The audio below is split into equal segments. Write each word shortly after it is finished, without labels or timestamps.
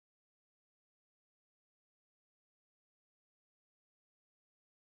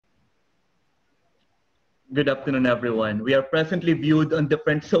Good afternoon, everyone. We are presently viewed on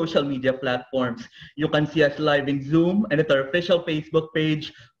different social media platforms. You can see us live in Zoom and at our official Facebook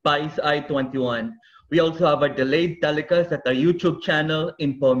page, PAISI21. We also have a delayed telecast at our YouTube channel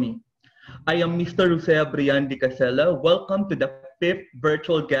in POMI. I am Mr. Rusea Brian Di Casella. Welcome to the 5th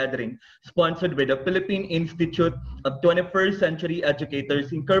virtual gathering sponsored by the Philippine Institute of 21st Century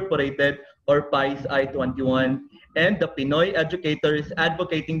Educators Incorporated, or PAISI21, and the Pinoy Educators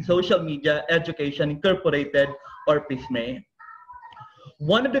Advocating Social Media Education Incorporated, or PISME.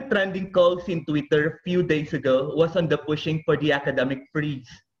 One of the trending calls in Twitter a few days ago was on the pushing for the academic freeze.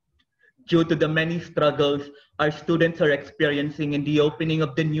 Due to the many struggles our students are experiencing in the opening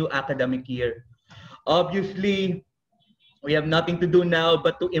of the new academic year. Obviously, we have nothing to do now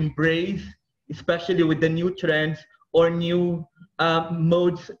but to embrace, especially with the new trends or new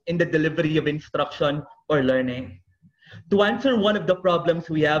modes in the delivery of instruction or learning. To answer one of the problems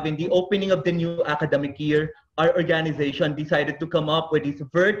we have in the opening of the new academic year, our organization decided to come up with this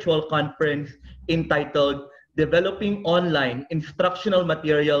virtual conference entitled Developing Online Instructional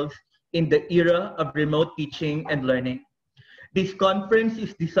Materials in the Era of Remote Teaching and Learning. This conference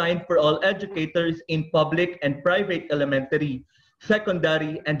is designed for all educators in public and private elementary,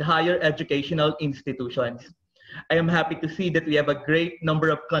 secondary, and higher educational institutions. I am happy to see that we have a great number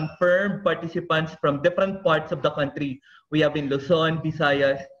of confirmed participants from different parts of the country. We have in Luzon,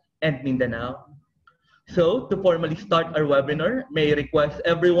 Visayas, and Mindanao. So, to formally start our webinar, may I request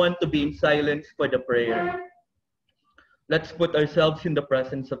everyone to be in silence for the prayer. Let's put ourselves in the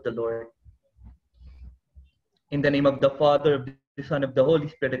presence of the Lord. In the name of the Father, of the Son, of the Holy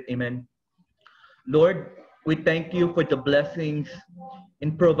Spirit, amen. Lord, we thank you for the blessings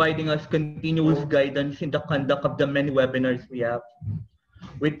in providing us continuous guidance in the conduct of the many webinars we have.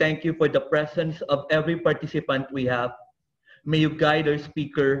 We thank you for the presence of every participant we have. May you guide our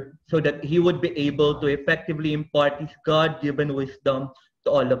speaker so that he would be able to effectively impart his God-given wisdom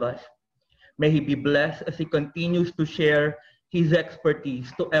to all of us. May he be blessed as he continues to share his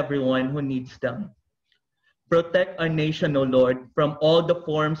expertise to everyone who needs them. Protect our nation, O Lord, from all the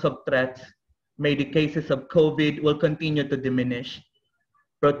forms of threats. May the cases of COVID will continue to diminish.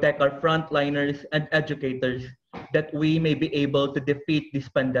 Protect our frontliners and educators that we may be able to defeat this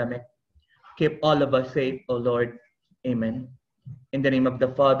pandemic. Keep all of us safe, O Lord. Amen. In the name of the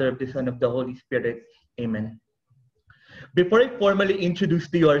Father, of the Son, of the Holy Spirit. Amen. Before I formally introduce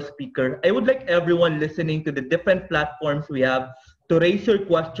to you our speaker, I would like everyone listening to the different platforms we have to raise your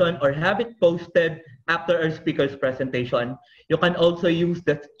question or have it posted after our speaker's presentation. You can also use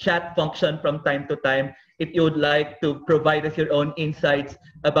the chat function from time to time if you would like to provide us your own insights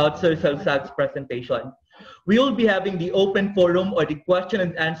about Sir Salsag's presentation. We will be having the open forum or the question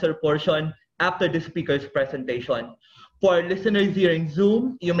and answer portion after the speaker's presentation. For our listeners here in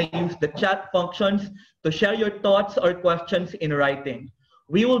Zoom, you may use the chat functions to share your thoughts or questions in writing.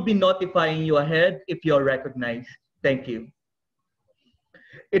 We will be notifying you ahead if you are recognized. Thank you.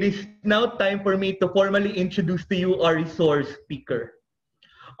 It is now time for me to formally introduce to you our resource speaker.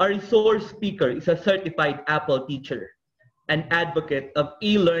 Our resource speaker is a certified Apple teacher, an advocate of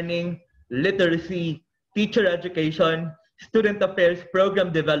e-learning, literacy, teacher education, student affairs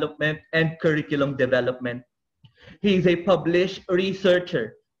program development, and curriculum development. He is a published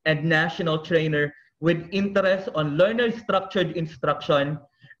researcher and national trainer with interest on learner-structured instruction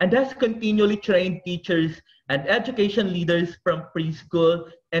and has continually trained teachers and education leaders from preschool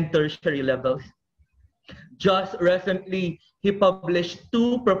and tertiary levels. Just recently, he published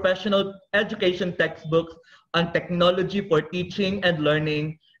 2 professional education textbooks on technology for teaching and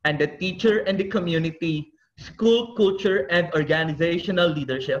learning and the teacher and the community, school culture and organizational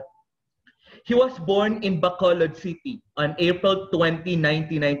leadership. He was born in Bacolod City on April 20,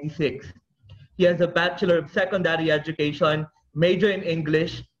 1996. He has a Bachelor of Secondary Education, major in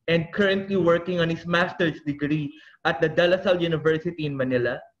English, and currently working on his master's degree at the De La Salle University in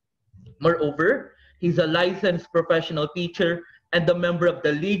Manila. Moreover, he's a licensed professional teacher and a member of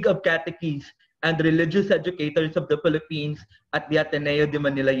the League of Catechists and Religious Educators of the Philippines at the Ateneo de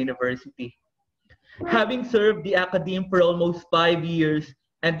Manila University. Having served the academe for almost 5 years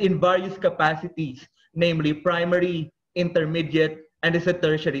and in various capacities, namely primary, intermediate, and as a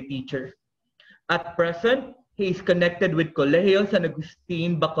tertiary teacher. At present, he is connected with Colegio San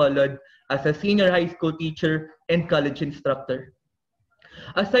Agustin, Bacolod as a senior high school teacher and college instructor.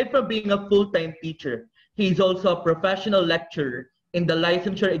 Aside from being a full-time teacher, he is also a professional lecturer in the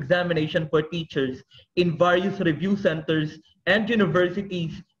licensure examination for teachers in various review centers and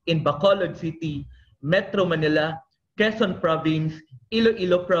universities in Bacolod City, Metro Manila, Quezon Province,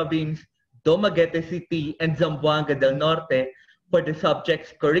 Iloilo Province, Dumaguete City, and Zamboanga del Norte for the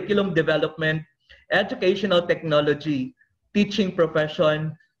subjects curriculum development, educational technology, teaching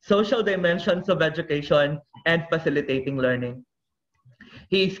profession, social dimensions of education, and facilitating learning.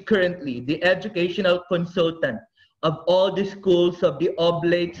 He is currently the educational consultant of all the schools of the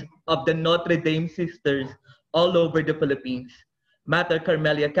Oblates of the Notre Dame Sisters all over the Philippines, Mater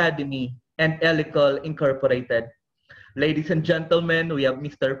Carmeli Academy, and Elicol Incorporated. Ladies and gentlemen, we have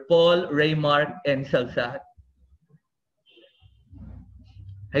Mr. Paul, Raymark, and Salsag.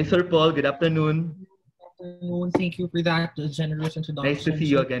 Hi, Sir Paul. Good afternoon. Good afternoon. Thank you for that generous introduction. Nice to see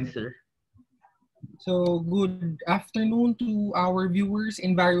you again, sir. So, good afternoon to our viewers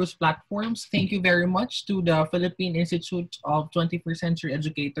in various platforms. Thank you very much to the Philippine Institute of 21st Century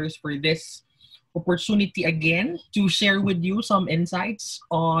Educators for this opportunity again to share with you some insights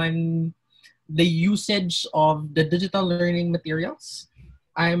on the usage of the digital learning materials.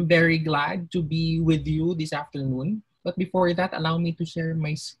 I'm very glad to be with you this afternoon. But before that, allow me to share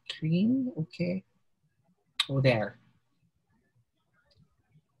my screen. Okay. Oh, there.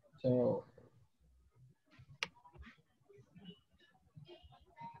 So,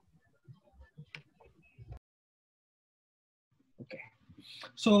 okay.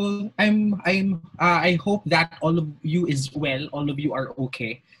 So I hope that all of you is well. All of you are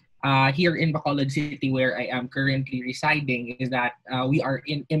okay. Here in Bacolod City, where I am currently residing, is that we are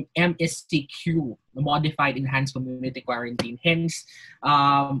in MSCQ, Modified Enhanced Community Quarantine. Hence,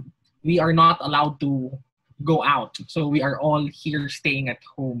 we are not allowed to go out. So we are all here staying at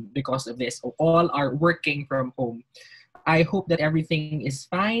home because of this. All are working from home. I hope that everything is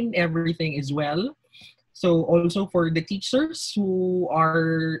fine, everything is well. So also for the teachers who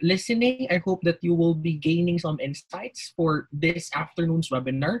are listening, I hope that you will be gaining some insights for this afternoon's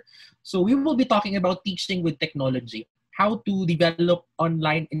webinar. So we will be talking about teaching with technology, how to develop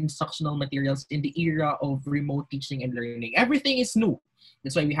online instructional materials in the era of remote teaching and learning. Everything is new.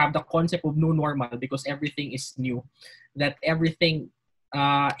 That's why we have the concept of new normal, because everything is new. That everything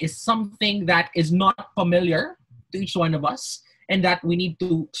is something that is not familiar to each one of us, and that we need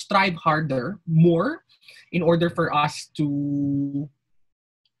to strive harder, more, in order for us to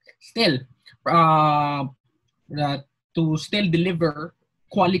still deliver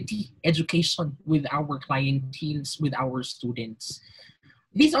quality education with our clienteles, with our students.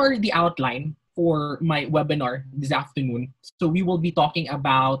 These are the outline for my webinar this afternoon. So we will be talking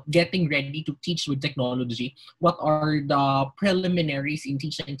about getting ready to teach with technology. What are the preliminaries in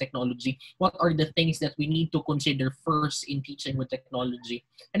teaching technology? What are the things that we need to consider first in teaching with technology?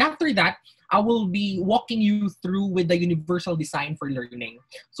 And after that, I will be walking you through with the universal design for learning.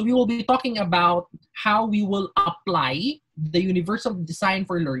 So we will be talking about how we will apply the universal design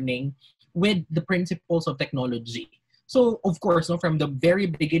for learning with the principles of technology. So, of course, from the very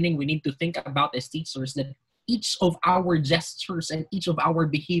beginning, we need to think about as teachers that each of our gestures and each of our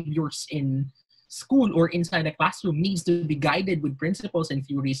behaviors in school or inside a classroom needs to be guided with principles and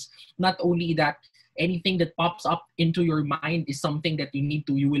theories. Not only that, anything that pops up into your mind is something that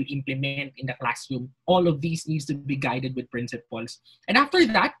you will implement in the classroom. All of these needs to be guided with principles. And after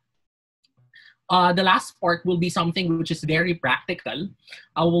that, the last part will be something which is very practical.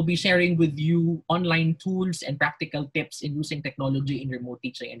 I will be sharing with you online tools and practical tips in using technology in remote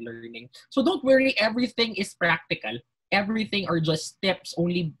teaching and learning. So don't worry, everything is practical. Everything are just steps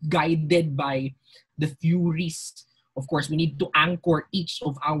only guided by the theories. Of course, we need to anchor each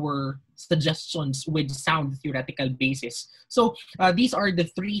of our suggestions with sound theoretical basis. So these are the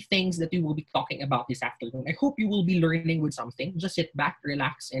three things that we will be talking about this afternoon. I hope you will be learning with something. Just sit back,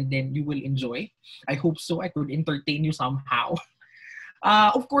 relax, and then you will enjoy. I hope so. I could entertain you somehow.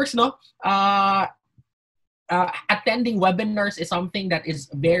 Of course, attending webinars is something that is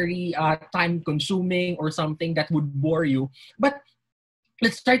very time-consuming or something that would bore you. But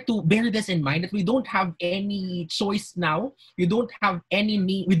let's try to bear this in mind that we don't have any choice now. We don't have any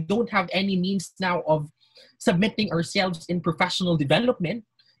means now of submitting ourselves in professional development.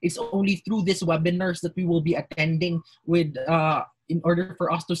 It's only through these webinars that we will be attending with in order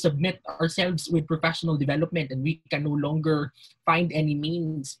for us to submit ourselves with professional development, and we can no longer find any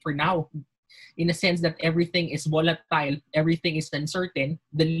means for now. In a sense that everything is volatile, everything is uncertain,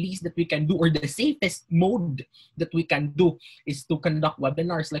 the least that we can do, or the safest mode that we can do, is to conduct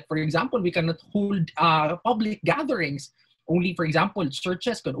webinars. Like, for example, we cannot hold public gatherings. Only, for example,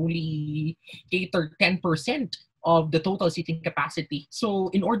 churches could only cater 10% of the total seating capacity. So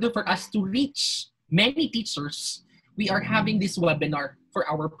in order for us to reach many teachers, we are having this webinar for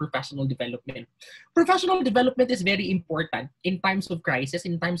our professional development. Professional development is very important in times of crisis,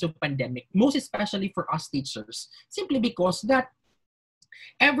 in times of pandemic, most especially for us teachers, simply because that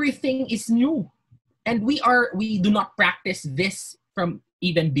everything is new. And we do not practice this from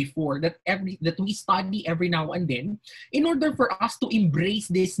even before, that we study every now and then in order for us to embrace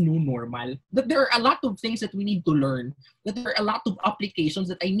this new normal. That there are a lot of things that we need to learn, that there are a lot of applications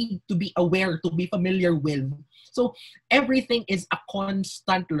that I need to be aware, to be familiar with. So everything is a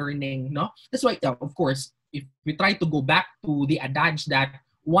constant learning, no? That's why, of course, if we try to go back to the adage that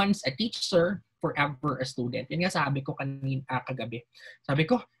once a teacher, forever a student. Yan nga sabi ko kagabi. Sabi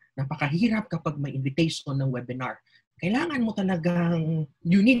ko, napakahirap kapag may invitation ng webinar. Kailangan mo talagang,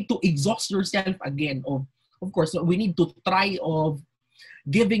 you need to exhaust yourself again. Of course, we need to try of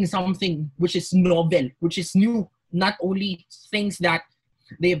giving something which is novel, which is new, not only things that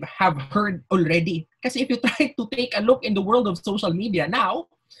they have heard already. Kasi if you try to take a look in the world of social media now,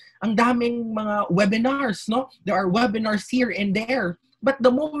 ang daming mga webinars, no? There are webinars here and there. But the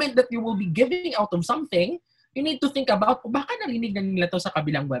moment that you will be giving out of something, you need to think about, baka narinig na nila to sa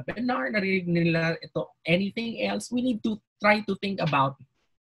kabilang webinar, narinig nila ito, anything else. We need to try to think about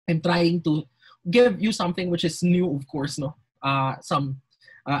and trying to give you something which is new, of course, no? Some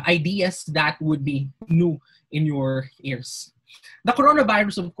ideas that would be new in your ears. The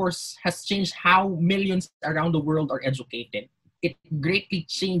coronavirus, of course, has changed how millions around the world are educated. It greatly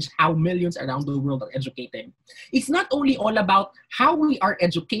changed how millions around the world are educated. It's not only all about how we are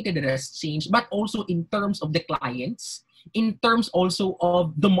educated that has changed, but also in terms of the clients, in terms also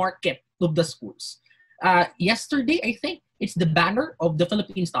of the market of the schools. Yesterday, I think it's the banner of the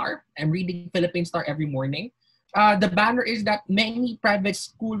Philippine Star. I'm reading Philippine Star every morning. The banner is that many private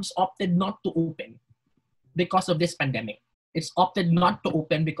schools opted not to open because of this pandemic. It's opted not to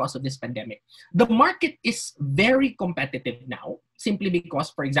open because of this pandemic. The market is very competitive now, simply because,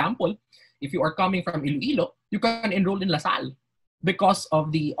 for example, if you are coming from Iloilo, you can enroll in LaSalle because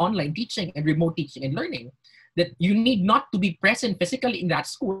of the online teaching and remote teaching and learning. That you need not to be present physically in that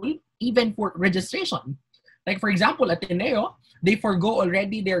school, even for registration. Like, for example, at Ateneo, they forgo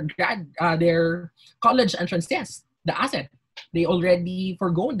already their college entrance test, the asset. They already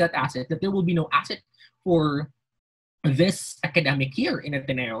forgo that asset, that there will be no asset for this academic year in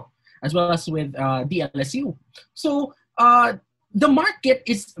Ateneo, as well as with DLSU. So the market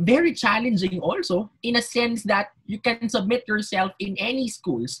is very challenging also, in a sense that you can submit yourself in any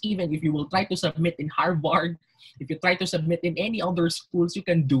schools. Even if you will try to submit in Harvard, if you try to submit in any other schools, you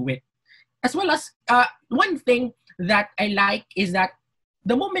can do it. As well as one thing that I like is that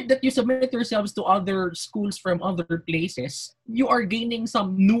the moment that you submit yourselves to other schools from other places, you are gaining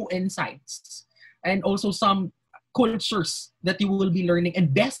some new insights and also some cultures that you will be learning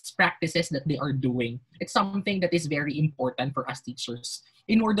and best practices that they are doing. It's something that is very important for us teachers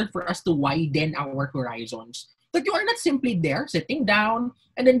in order for us to widen our horizons. That you are not simply there sitting down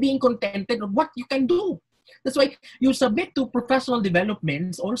and then being contented of what you can do. That's why you submit to professional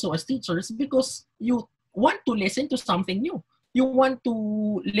developments also as teachers, because you want to listen to something new. You want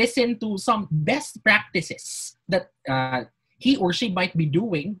to listen to some best practices that he or she might be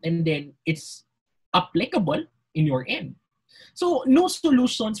doing, and then it's applicable in your end. So new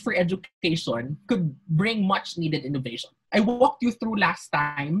solutions for education could bring much needed innovation. I walked you through last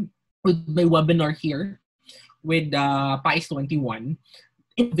time with my webinar here with PICE 21,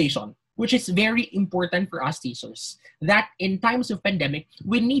 innovation, which is very important for us teachers, that in times of pandemic,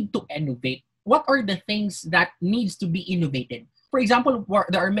 we need to innovate. What are the things that needs to be innovated? For example,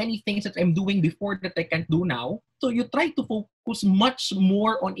 there are many things that I'm doing before that I can't do now. So you try to focus much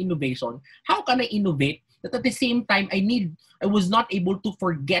more on innovation. How can I innovate that at the same time I was not able to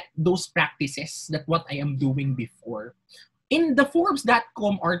forget those practices that what I am doing before? In the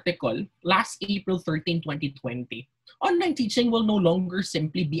Forbes.com article, last April 13, 2020, online teaching will no longer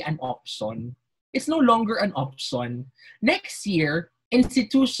simply be an option. It's no longer an option. Next year,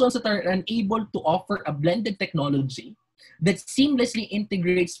 institutions that are unable to offer a blended technology that seamlessly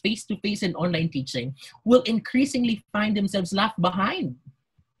integrates face-to-face and online teaching will increasingly find themselves left behind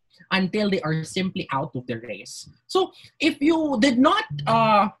until they are simply out of the race. So if you did not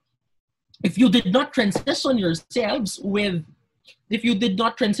transition yourselves with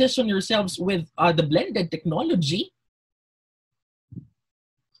the blended technology,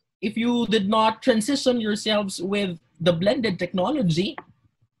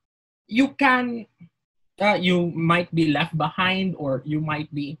 you might be left behind, or you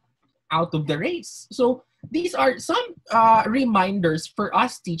might be out of the race. So these are some reminders for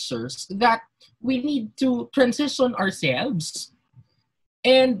us teachers that we need to transition ourselves,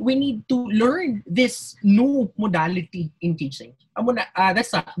 and we need to learn this new modality in teaching.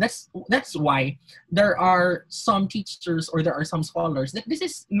 That's why there are some teachers, or there are some scholars, that this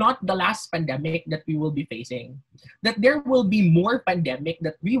is not the last pandemic that we will be facing. That there will be more pandemic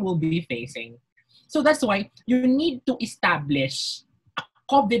that we will be facing. So that's why you need to establish a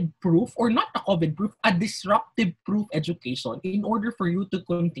COVID-proof, or not a COVID-proof, a disruptive-proof education in order for you to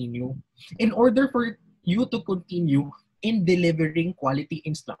continue. In order for you to continue in delivering quality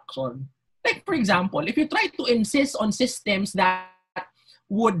instruction. Like, for example, if you try to insist on systems that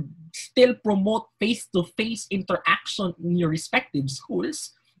would still promote face-to-face interaction in your respective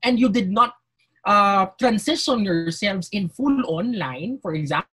schools, and you did not transition yourselves in full online, for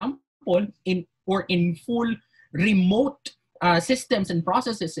example, in full remote systems and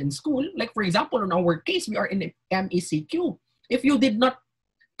processes in school. Like, for example, in our case, we are in MECQ. If you did not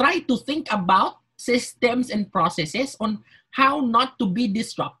try to think about systems and processes on how not to be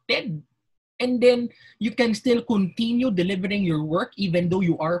disrupted, and then you can still continue delivering your work even though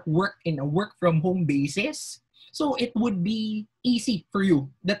you are in a work from home basis. So it would be easy for you,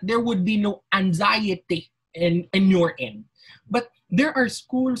 that there would be no anxiety in your end. But there are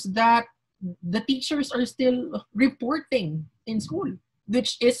schools that the teachers are still reporting in school,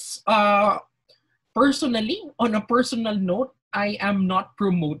 which is personally, on a personal note, I am not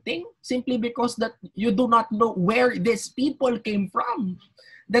promoting, simply because that you do not know where these people came from.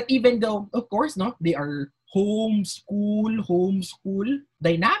 That even though, of course, no, they are homeschool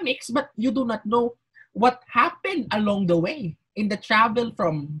dynamics, but you do not know what happened along the way in the travel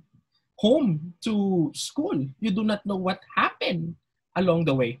from home to school. You do not know what happened along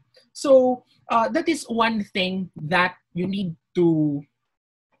the way. So that is one thing that you need to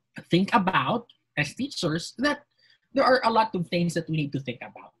think about as teachers, that there are a lot of things that we need to think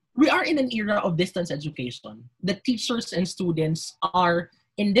about. We are in an era of distance education. The teachers and students are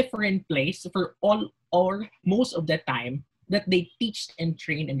in different place for all or most of the time that they teach and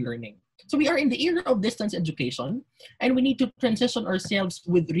train and learning. So we are in the era of distance education, and we need to transition ourselves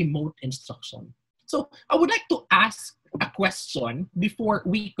with remote instruction. So I would like to ask a question before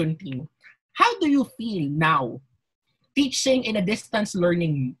we continue. How do you feel now teaching in a distance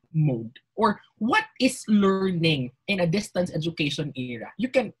learning mode? Or what is learning in a distance education era? You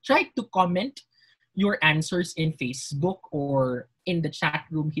can try to comment your answers in Facebook or in the chat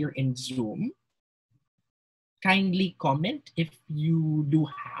room here in Zoom. Kindly comment if you do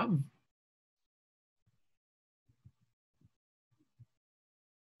have.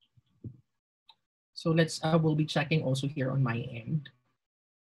 So I will be checking also here on my end.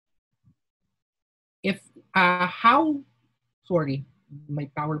 If sorry, my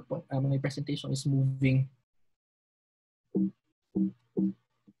PowerPoint, my presentation is moving.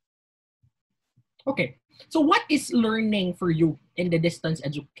 Okay, so what is learning for you in the distance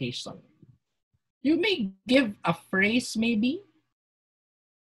education? You may give a phrase maybe.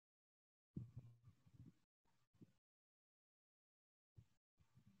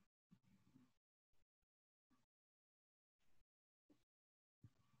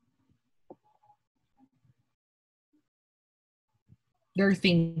 They're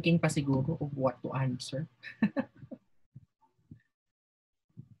thinking pa siguro of what to answer.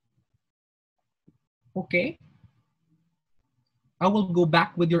 Okay. I will go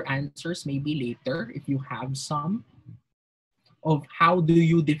back with your answers maybe later if you have some, of how do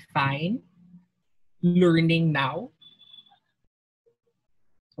you define learning now?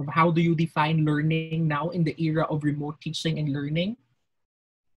 Of how do you define learning now in the era of remote teaching and learning?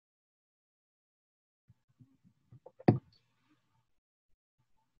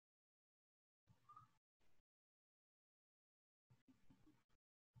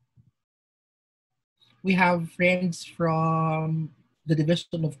 We have friends from the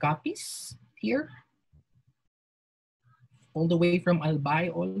Division of Copies here, all the way from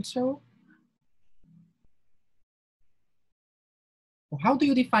Albay also. How do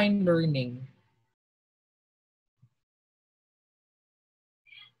you define learning?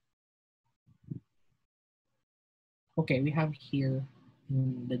 Okay, we have here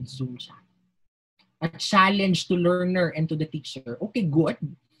in the Zoom chat. A challenge to learner and to the teacher. Okay, good.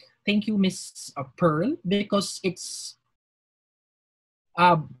 Thank you, Miss Pearl, because it's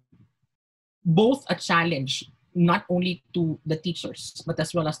both a challenge, not only to the teachers, but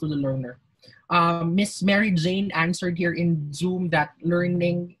as well as to the learner. Miss Mary Jane answered here in Zoom that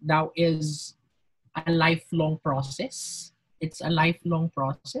learning now is a lifelong process. It's a lifelong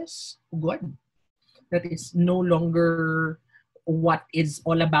process. Good. That is no longer what is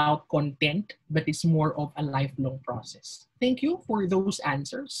all about content, but it's more of a lifelong process. Thank you for those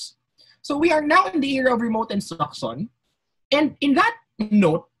answers. So we are now in the era of remote instruction. And in that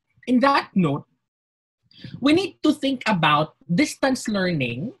note, we need to think about distance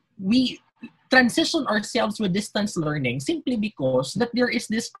learning. We transition ourselves with distance learning simply because that there is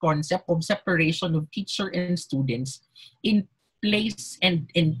this concept of separation of teacher and students in place and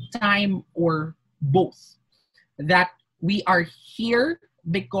in time or both. That we are here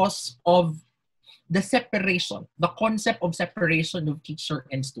because of the separation, the concept of separation of teacher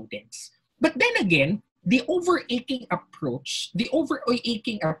and students. But then again, the overarching approach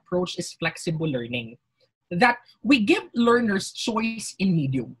is flexible learning. That we give learners choice in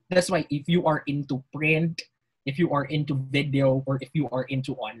medium. That's why if you are into print, if you are into video, or if you are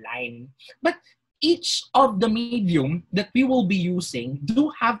into online. But each of the medium that we will be using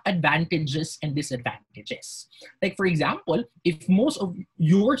do have advantages and disadvantages. Like for example, if most of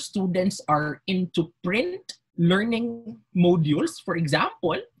your students are into print learning modules, for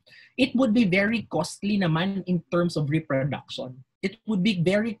example, it would be very costly naman in terms of reproduction. It would be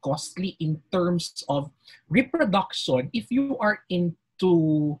very costly in terms of reproduction if you are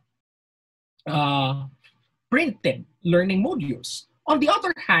into printed learning modules. On the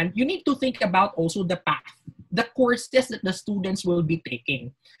other hand, you need to think about also the path, the courses that the students will be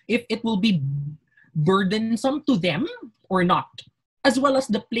taking, if it will be burdensome to them or not, as well as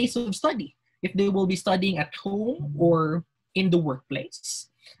the place of study, if they will be studying at home or in the workplace,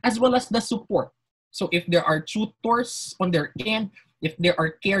 as well as the support. So if there are tutors on their end, if there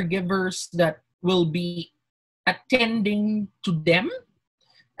are caregivers that will be attending to them,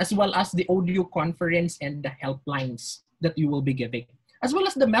 as well as the audio conference and the helplines that you will be giving, as well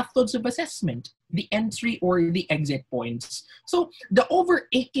as the methods of assessment, the entry or the exit points. So the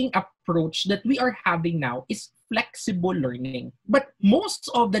overarching approach that we are having now is flexible learning. But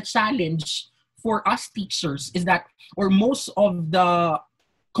most of the challenge for us teachers is that, or most of the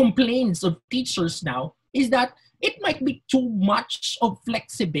complaints of teachers now is that it might be too much of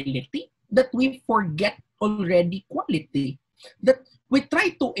flexibility that we forget already quality. That we try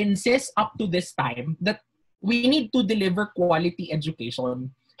to insist up to this time that we need to deliver quality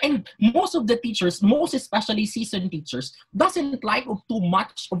education. And most of the teachers, most especially seasoned teachers, doesn't like of too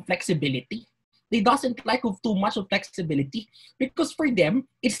much of flexibility. They doesn't like of too much of flexibility because for them,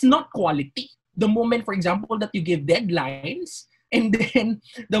 it's not quality. The moment, for example, that you give deadlines, and then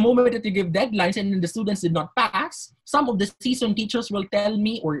the moment that you give deadlines and then the students did not pass, some of the seasoned teachers will tell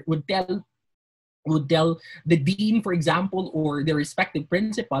me or would tell the dean, for example, or the respective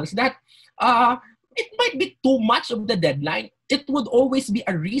principals that it might be too much of the deadline. It would always be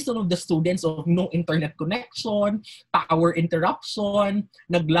a reason of the students of no internet connection, power interruption,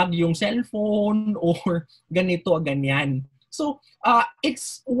 naglag yung cellphone, or ganito, ganyan. So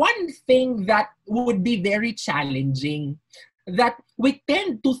it's one thing that would be very challenging, that we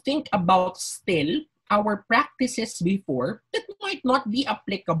tend to think about still our practices before that might not be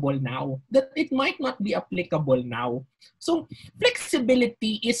applicable now. So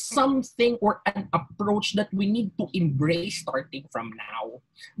flexibility is something or an approach that we need to embrace starting from now.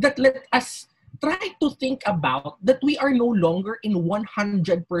 That let us try to think about that we are no longer in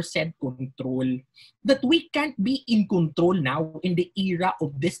 100% control. That we can't be in control now in the era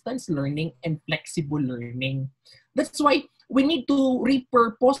of distance learning and flexible learning. That's why we need to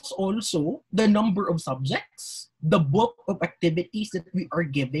repurpose also the number of subjects, the book of activities that we are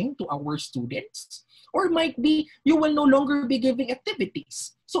giving to our students, or might be you will no longer be giving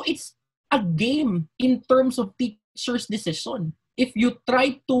activities. So it's a game in terms of teacher's decision. If you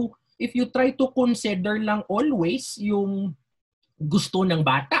try to consider lang always yung gusto ng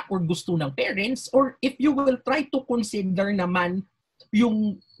bata or gusto ng parents, or if you will try to consider naman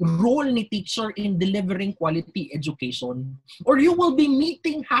yung role ni teacher in delivering quality education, or you will be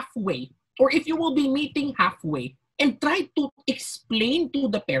meeting halfway, or if you will be meeting halfway and try to explain to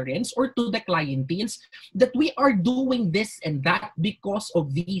the parents or to the clienteles that we are doing this and that because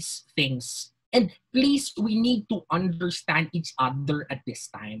of these things. And please, we need to understand each other at this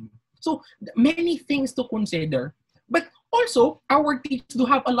time. So many things to consider. But also, our teachers do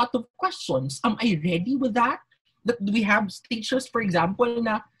have a lot of questions. Am I ready with that? That we have teachers, for example,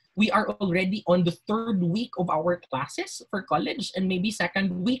 na we are already on the 3rd week of our classes for college and maybe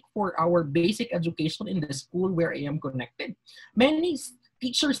 2nd week for our basic education in the school where I am connected. Many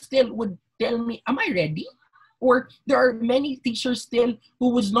teachers still would tell me, am I ready? Or there are many teachers still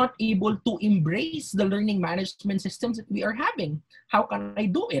who was not able to embrace the learning management systems that we are having. How can I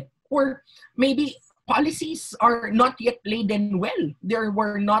do it? Or maybe policies are not yet laid in well. They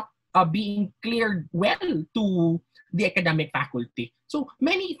were not being cleared well to the academic faculty. So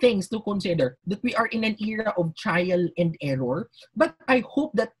many things to consider, that we are in an era of trial and error, but I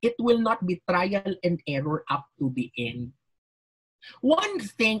hope that it will not be trial and error up to the end. One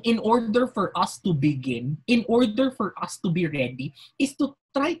thing in order for us to begin, in order for us to be ready, is to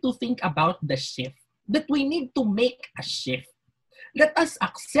try to think about the shift, that we need to make a shift. Let us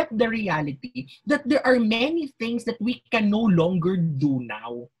accept the reality that there are many things that we can no longer do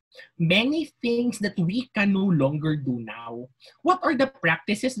now. Many things that we can no longer do now. What are the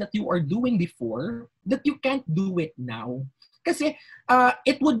practices that you are doing before that you can't do it now? Kasi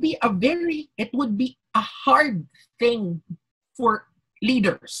it would be a hard thing for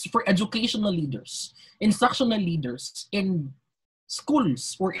leaders, for educational leaders, instructional leaders in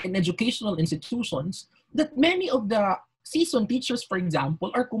schools or in educational institutions, that many of the seasoned teachers, for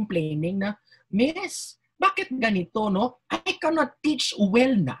example, are complaining na, Miss, bakit ganito, no? I cannot teach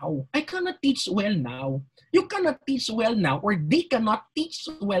well now. I cannot teach well now. You cannot teach well now, or they cannot teach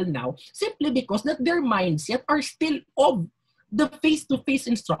well now simply because that their mindset are still of the face-to-face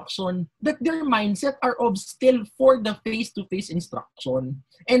instruction, that their mindset are of still for the face-to-face instruction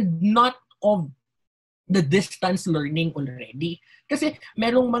and not of the distance learning already. Kasi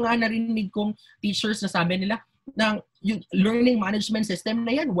merong mga narinig kong teachers na sabi nila na yung learning management system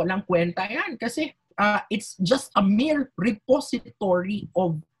na yan, walang kwenta yan. Kasi it's just a mere repository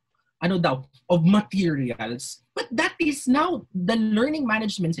of of materials. But that is now, the learning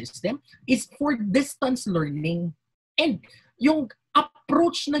management system is for distance learning. And yung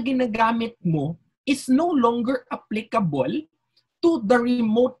approach na ginagamit mo is no longer applicable to the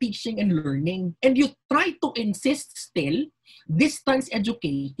remote teaching and learning. And you try to insist still distance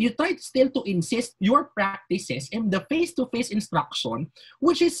educate. You try still to insist your practices in the face-to-face instruction,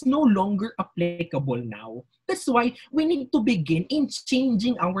 which is no longer applicable now. That's why we need to begin in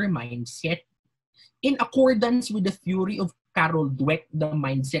changing our mindset in accordance with the theory of Carol Dweck, the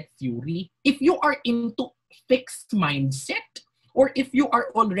mindset theory. If you are into fixed mindset, or if you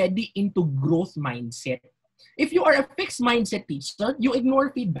are already into growth mindset. If you are a fixed mindset teacher, you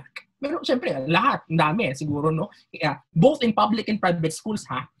ignore feedback. Pero syempre, lahat, ang dami, siguro, no? Both in public and private schools,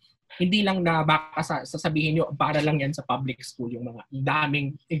 ha? Hindi lang na baka sasabihin nyo, para lang yan sa public school, yung mga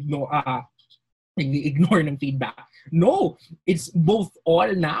daming ignore ng feedback. No, it's both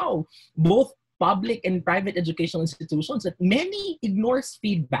all now. Both public and private educational institutions that many ignores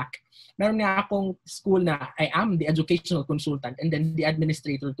feedback. Meron na akong school na I am the educational consultant, and then the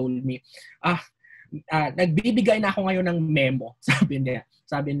administrator told me, nagbibigay na ako ngayon ng memo, sabi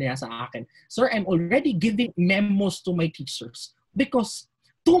niya sa akin. Sir, I'm already giving memos to my teachers because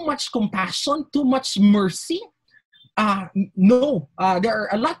too much compassion, too much mercy. No, there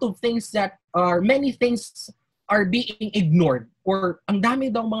are a lot of things that many things are being ignored, or ang dami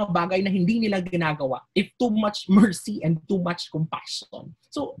daw mga bagay na hindi nila ginagawa if too much mercy and too much compassion.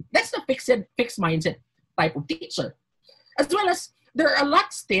 So that's the fixed mindset type of teacher. As well as there are a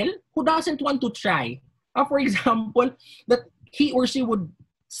lot still who doesn't want to try. For example, that he or she would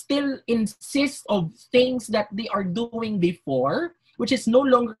still insist of things that they are doing before, which is no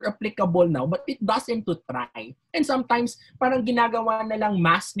longer applicable now, but it doesn't to try. And sometimes, parang ginagawa na lang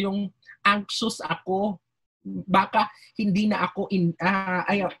mask yung anxious ako, baka hindi na ako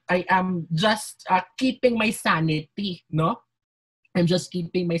I am just keeping my sanity, no? I'm just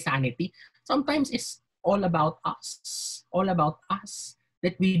keeping my sanity. Sometimes it's all about us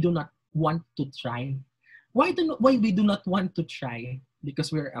that we do not want to try. Why we do not want to try?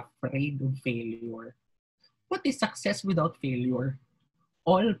 Because we're afraid of failure. What is success without failure?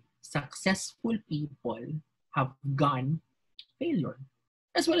 All successful people have gone failure,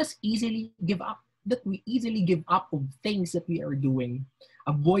 as well as easily give up. That we easily give up of things that we are doing.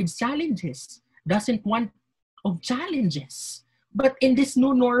 Avoids challenges. Doesn't want of challenges. But in this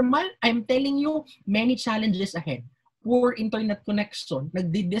new normal, I'm telling you, many challenges ahead. Poor internet connection.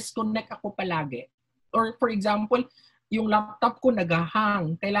 Nagdi-disconnect ako palagi. Or for example, yung laptop ko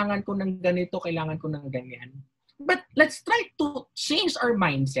nagahang. Kailangan ko ng ganito, kailangan ko ng ganyan. But let's try to change our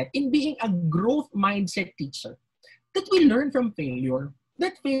mindset in being a growth mindset teacher. That we learn from failure.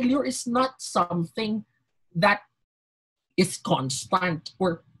 That failure is not something that is constant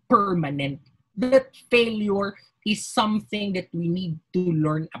or permanent. That failure is something that we need to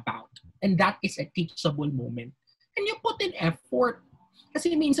learn about. And that is a teachable moment. And you put in effort.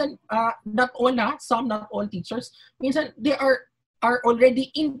 Kasi minsan, not all teachers, minsan they are already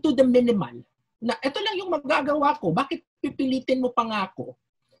into the minimal. Na ito lang yung magagawa ko, bakit pipilitin mo pa nga ako?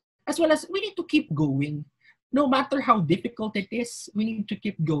 As well as, we need to keep going. No matter how difficult it is, we need to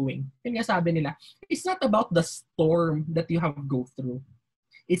keep going. Yung sabi nila, it's not about the storm that you have go through.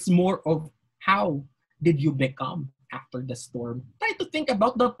 It's more of how did you become after the storm. Try to think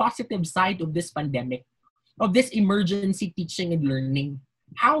about the positive side of this pandemic, of this emergency teaching and learning.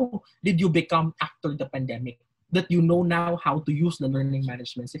 How did you become after the pandemic? That you know now how to use the learning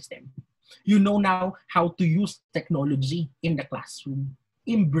management system. You know now how to use technology in the classroom.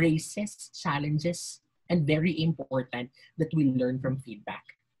 Embraces challenges. And very important that we learn from feedback.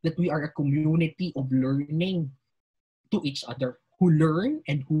 That we are a community of learning to each other. who learn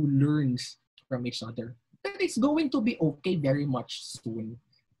and who learns from each other. That it's going to be okay very much soon.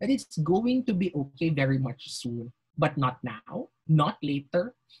 That it's going to be okay very much soon. But not now, not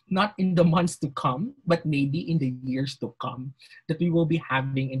later, not in the months to come, but maybe in the years to come that we will be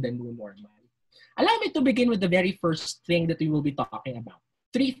having in the new normal. Allow me to begin with the very first thing that we will be talking about.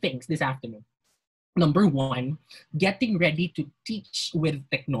 3 things this afternoon. Number 1, getting ready to teach with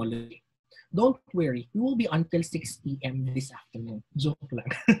technology. Don't worry, we will be until 6 p.m. this afternoon. Joke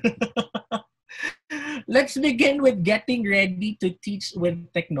lang. Let's begin with getting ready to teach with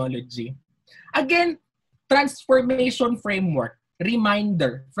technology. Again, transformation framework,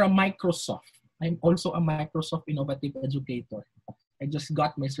 reminder from Microsoft. I'm also a Microsoft Innovative Educator. I just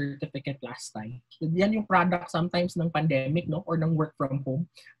got my certificate last time. Yan yung product sometimes ng pandemic, no, or ng work from home,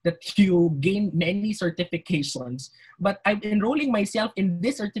 that you gain many certifications. But I'm enrolling myself in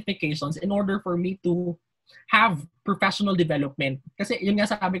these certifications in order for me to have professional development. Kasi yun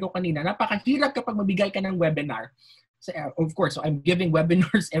nga sabi ko kanina, napakahirap kapag mabigay ka ng webinar. So, of course, so I'm giving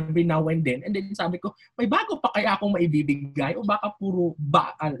webinars every now and then. And then sabi ko, may bago pa kaya akong maibibigay o baka puro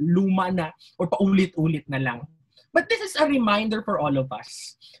luma na o paulit-ulit na lang. But this is a reminder for all of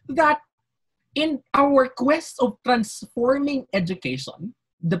us that in our quest of transforming education,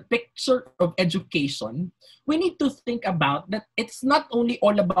 the picture of education, we need to think about that it's not only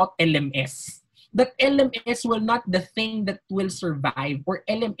all about LMS. That LMS will not the thing that will survive, or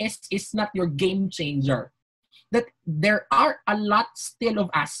LMS is not your game changer. That there are a lot still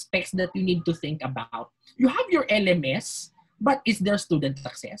of aspects that you need to think about. You have your LMS, but is there student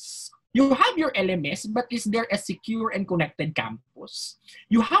success? You have your LMS, but is there a secure and connected campus?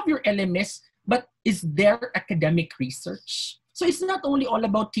 You have your LMS, but is there academic research? So it's not only all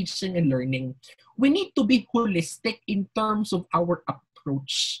about teaching and learning. We need to be holistic in terms of our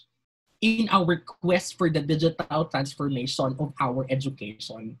approach in our quest for the digital transformation of our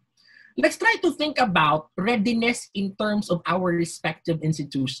education. Let's try to think about readiness in terms of our respective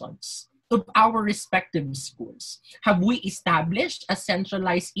institutions, of our respective schools. Have we established a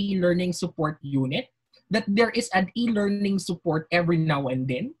centralized e-learning support unit? That there is an e-learning support every now and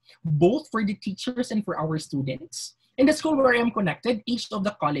then, both for the teachers and for our students. In the school where I am connected, each of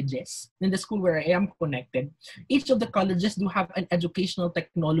the colleges, in the school where I am connected, each of the colleges do have an educational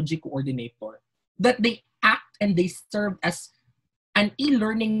technology coordinator. That they act and they serve as an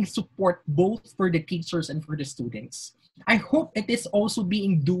e-learning support both for the teachers and for the students. I hope it is also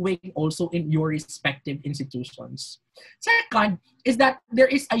being doing also in your respective institutions. Second is that there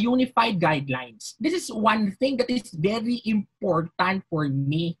is a unified guidelines. This is one thing that is very important for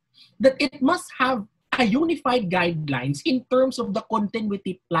me, that it must have a unified guidelines in terms of the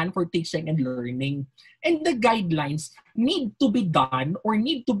continuity plan for teaching and learning. And the guidelines need to be done or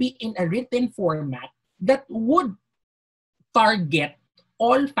need to be in a written format that would target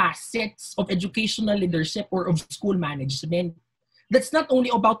all facets of educational leadership or of school management. That's not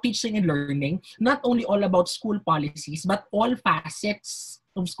only about teaching and learning, not only all about school policies, but all facets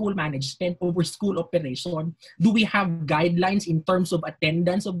of school management over school operation. Do we have guidelines in terms of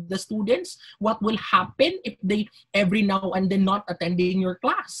attendance of the students? What will happen if they every now and then not attending your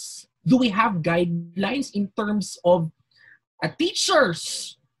class? Do we have guidelines in terms of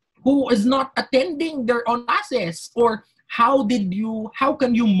teachers who is not attending their own classes? Or how can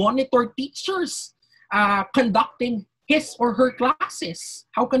you monitor teachers conducting his or her classes?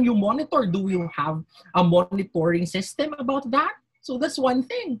 How can you monitor? Do you have a monitoring system about that? So that's one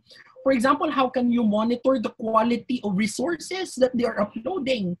thing. For example, how can you monitor the quality of resources that they are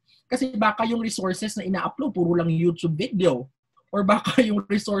uploading? Kasi baka yung resources na ina-upload, puro lang YouTube video. Or baka yung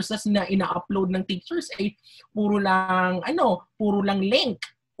resources na ina-upload ng teachers ay puro lang link.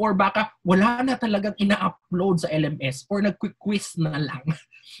 Or baka wala na talagang ina-upload sa LMS or nag-quiz na lang.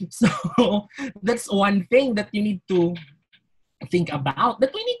 So that's one thing that you need to think about, that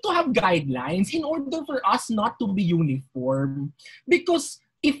we need to have guidelines in order for us not to be uniform. Because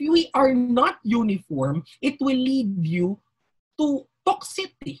if we are not uniform, it will lead you to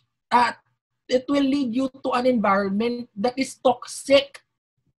toxicity. It will lead you to an environment that is toxic.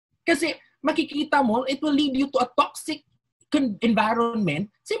 Kasi makikita mo, it will lead you to a toxic environment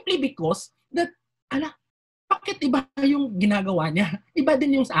simply because that, bakit iba yung ginagawa niya? Iba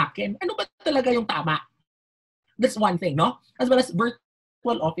din yung sa akin. Ano ba talaga yung tama? That's one thing, no? As well as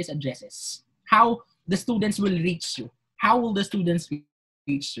virtual office addresses. How the students will reach you. How will the students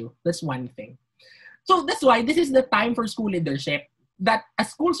reach you? That's one thing. So that's why this is the time for school leadership, that a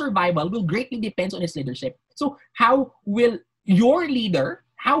school survival will greatly depend on its leadership. So how will your leader,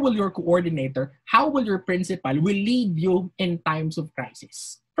 how will your coordinator, how will your principal will lead you in times of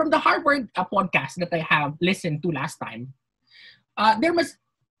crisis? From the Harvard podcast that I have listened to last time, there must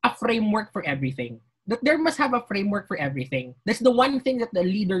a framework for everything. That there must have a framework for everything. That's the one thing that the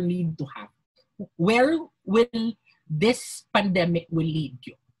leader need to have. Where will this pandemic will lead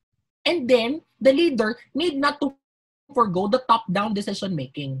you? And then the leader need not to forgo the top-down decision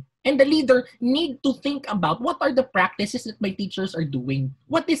making. And the leader need to think about what are the practices that my teachers are doing.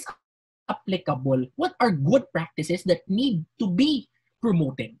 What is applicable? What are good practices that need to be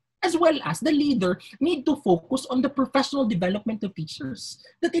promoted? As well as the leader need to focus on the professional development of teachers.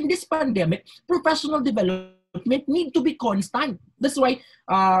 That in this pandemic, professional development need to be constant. That's why,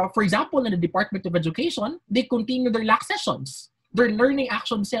 for example, in the Department of Education, they continue their LAC sessions, their learning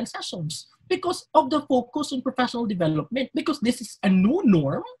action cell sessions, because of the focus on professional development. Because this is a new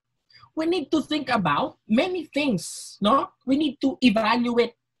norm, we need to think about many things. No, we need to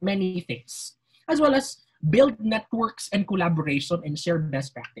evaluate many things, as well as build networks and collaboration and share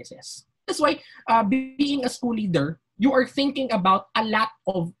best practices. That's why being a school leader, you are thinking about a lot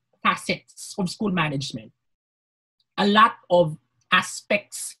of facets of school management, a lot of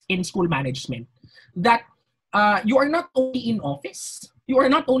aspects in school management that you are not only in office. You are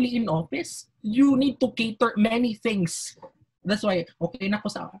not only in office. You need to cater many things. That's why, okay na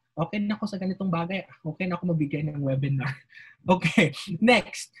ako sa ganitong bagay. Okay na ako mabigay ng webinar. Okay,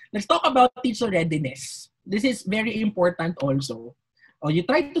 next. Let's talk about teacher readiness. This is very important also. You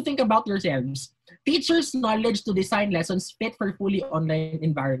try to think about yourselves. Teachers' knowledge to design lessons fit for fully online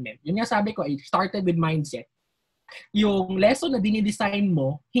environment. Yun nga sabi ko, it started with mindset. Yung lesson na dinidesign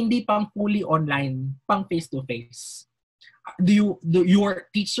mo, hindi pang fully online, pang face-to-face. Do your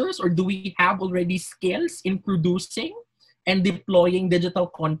teachers, or do we have already skills in producing and deploying digital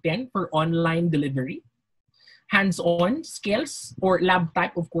content for online delivery? Hands-on skills or lab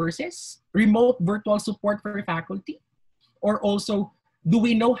type of courses, remote virtual support for faculty, or also, do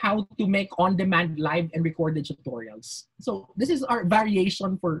we know how to make on-demand live and recorded tutorials? So this is our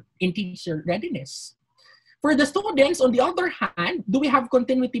variation for in teacher readiness. For the students, on the other hand, do we have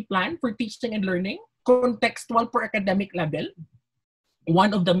continuity plan for teaching and learning, contextual for academic level?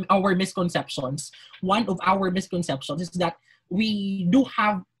 One of our misconceptions is that we do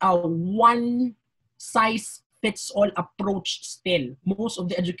have a one size fits all approach still. Most of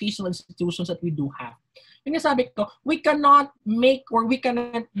the educational institutions that we do have. Yung sabi ko, we cannot make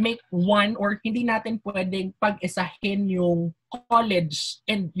one, or hindi natin pwedeng pag-isahin yung college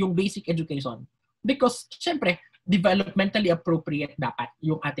and yung basic education. Because, syempre, developmentally appropriate dapat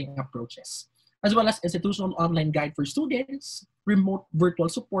yung ating approaches. As well as institutional online guide for students, remote virtual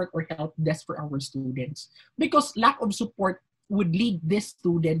support or help desk for our students. Because lack of support would lead these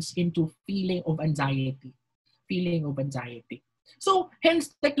students into feeling of anxiety. So,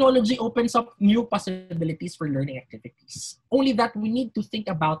 hence, technology opens up new possibilities for learning activities. Only that we need to think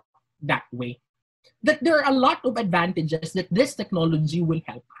about that way. That there are a lot of advantages that this technology will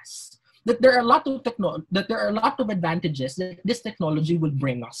help us. That there are a lot of advantages that this technology will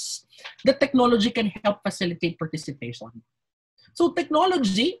bring us. That technology can help facilitate participation. So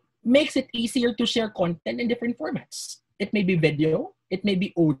technology makes it easier to share content in different formats. It may be video, it may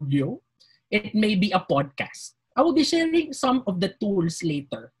be audio, it may be a podcast. I will be sharing some of the tools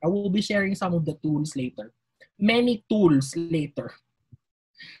later. Many tools later.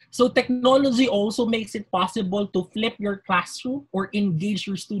 So technology also makes it possible to flip your classroom or engage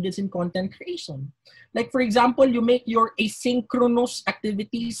your students in content creation. Like, for example, you make your asynchronous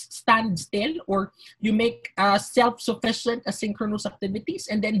activities stand still, or you make self-sufficient asynchronous activities,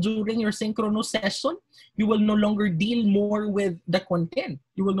 and then during your synchronous session, you will no longer deal more with the content.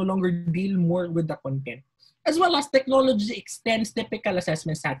 As well as technology extends typical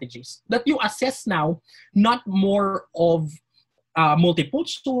assessment strategies that you assess now, not more of multiple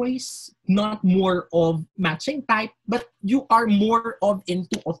choice, not more of matching type, but you are more of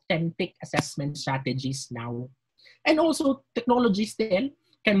into authentic assessment strategies now. And also, technology still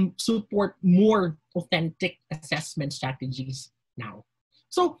can support more authentic assessment strategies now.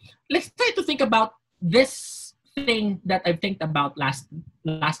 So let's try to think about this thing that I think about last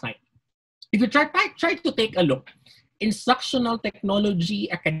night. If you try to take a look, instructional technology,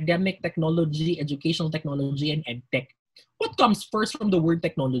 academic technology, educational technology, and edtech. What comes first from the word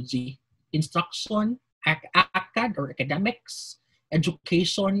technology? Instruction, acad or academics,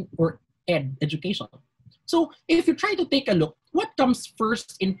 education, or education. So if you try to take a look, what comes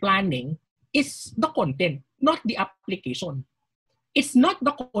first in planning is the content, not the application. It's not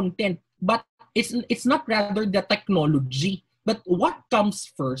the content, but it's not rather the technology. But what comes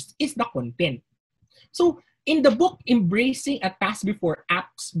first is the content. So in the book, Embracing a Task Before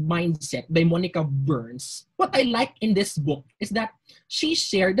Apps Mindset by Monica Burns, what I like in this book is that she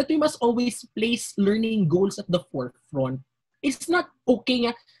shared that we must always place learning goals at the forefront. It's not okay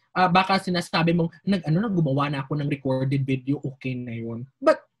nga, baka sinasabi mong, gumawa na ako ng recorded video, okay na yun.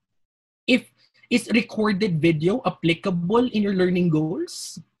 But if is recorded video applicable in your learning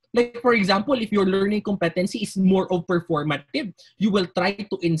goals? Like for example, if your learning competency is more of performative, you will try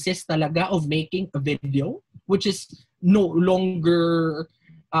to insist talaga of making a video which is no longer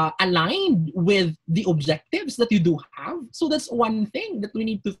aligned with the objectives that you do have. So that's one thing that we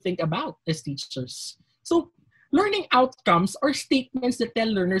need to think about as teachers. So learning outcomes are statements that tell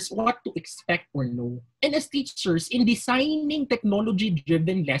learners what to expect or know. And as teachers, in designing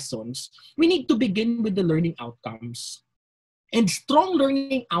technology-driven lessons, we need to begin with the learning outcomes. And strong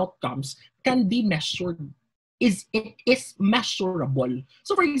learning outcomes can be measured. It is measurable.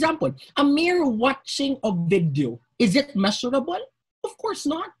 So for example, a mere watching of video, is it measurable? Of course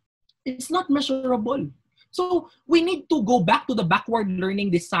not. It's not measurable. So we need to go back to the backward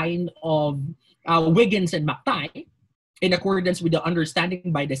learning design of Wiggins and McTighe in accordance with the understanding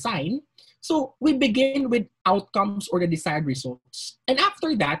by design. So we begin with outcomes or the desired results. And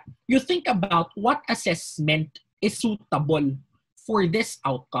after that, you think about what assessment is suitable for this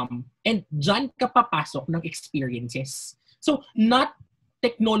outcome. And dyan ka papasok ng experiences. So not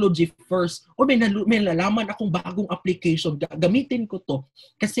technology first. O may nalalaman akong bagong application. Gamitin ko to.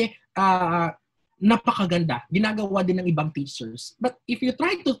 Kasi napakaganda. Ginagawa din ng ibang teachers. But if you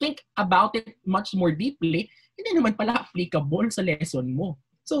try to think about it much more deeply, hindi naman pala applicable sa lesson mo.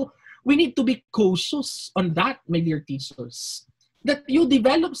 So we need to be cautious on that, my dear teachers. That you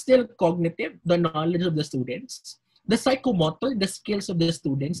develop still cognitive, the knowledge of the students, the psychomotor, the skills of the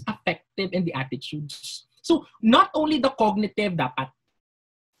students, affective, and the attitudes. So not only the cognitive dapat,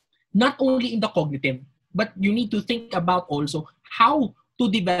 not only in the cognitive, but you need to think about also how to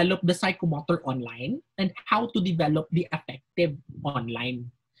develop the psychomotor online and how to develop the affective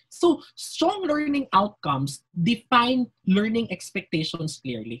online. So strong learning outcomes define learning expectations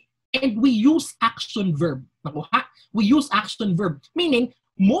clearly. And we use action verb. We use action verb, meaning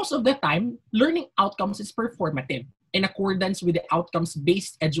most of the time, learning outcomes is performative in accordance with the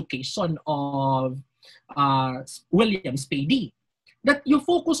outcomes-based education of William Spady. That you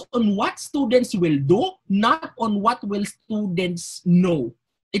focus on what students will do, not on what will students know.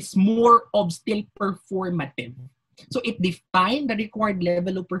 It's more of still performative. So it defines the required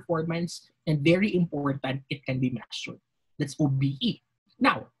level of performance, and very important, it can be measured. That's OBE.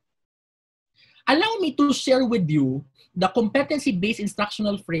 Now, allow me to share with you the competency-based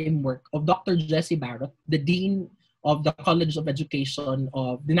instructional framework of Dr. Jesse Barrett, the Dean of the College of Education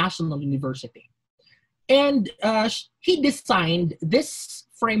of the National University. And he designed this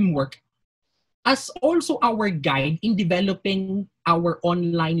framework as also our guide in developing our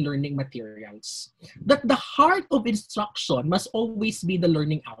online learning materials. That the heart of instruction must always be the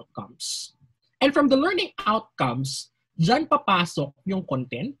learning outcomes. And from the learning outcomes, dyan papasok yung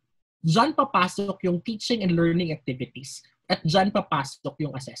content, dyan papasok yung teaching and learning activities, at dyan papasok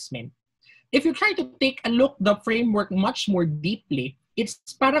yung assessment. If you try to take a look the framework much more deeply, it's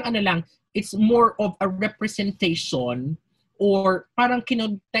parang it's more of a representation or parang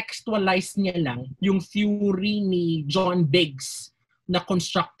kinontextualize niya lang yung theory ni John Biggs na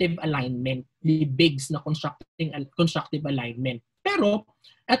constructive alignment, ni Biggs na constructive alignment. Pero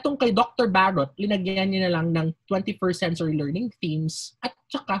etong kay Dr. Barrett, linagyan niya na lang ng 21st century learning themes at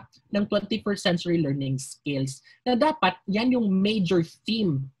saka ng 21st century learning skills na dapat yan yung major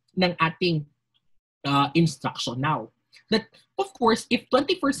theme ng ating instruction now. That, of course, if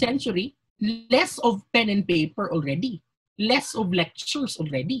 21st century, less of pen and paper already, less of lectures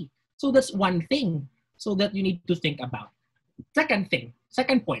already. So that's one thing so that you need to think about. Second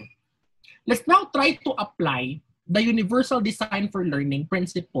point, let's now try to apply the universal design for learning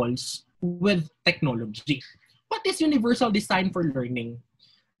principles with technology. What is universal design for learning?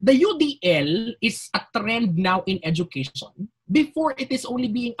 The UDL is a trend now in education. Before, it is only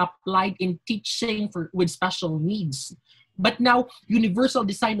being applied in teaching with special needs. But now, universal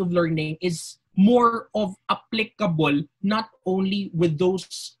design of learning is more of applicable not only with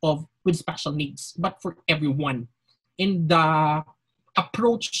those with special needs, but for everyone in the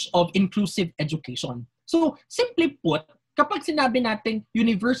approach of inclusive education. So, simply put, kapag sinabi natin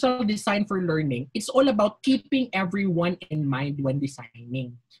universal design for learning, it's all about keeping everyone in mind when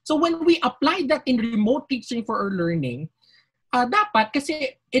designing. So when we apply that in remote teaching for our learning, dapat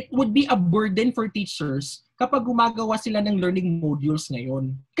kasi it would be a burden for teachers kapag gumagawa sila ng learning modules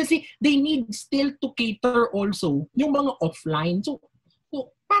ngayon. Kasi they need still to cater also yung mga offline. So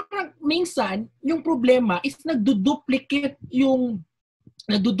parang minsan, yung problema is nagduduplicate yung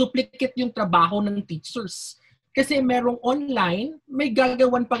trabaho ng teachers. Kasi merong online, may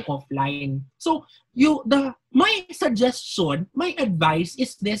gagawan pang offline. So, my suggestion, my advice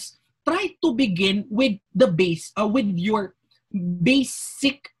is this: try to begin with with your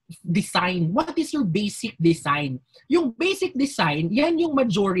basic design. What is your basic design? Yung basic design, yan yung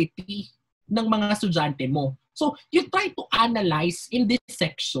majority ng mga estudyante mo. So, you try to analyze in this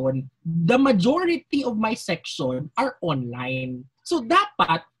section, the majority of my section are online. So,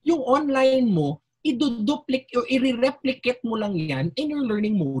 dapat yung online mo, i-duplicate o i-replicate mo lang yan in your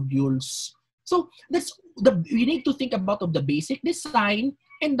learning modules. So, you need to think about of the basic design,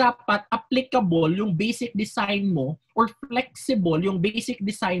 and dapat applicable yung basic design mo or flexible yung basic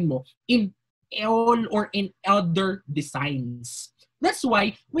design mo in all or in other designs. That's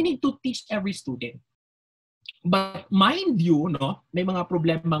why we need to teach every student. But mind you, no, may mga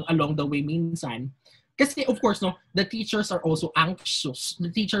problemang along the way minsan. Kasi of course, no, the teachers are also anxious. The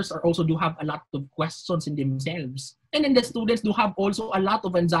teachers are also do have a lot of questions in themselves. And then the students do have also a lot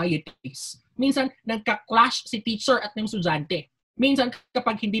of anxieties. Minsan, nagka-clash si teacher at ng estudyante. Minsan,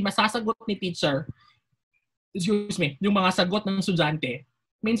 kapag hindi masasagot ni teacher, yung mga sagot ng estudyante,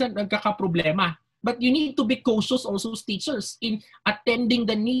 minsan nagkaka-problema. But you need to be cautious also as teachers in attending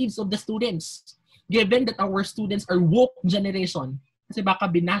the needs of the students. Given that our students are woke generation, kasi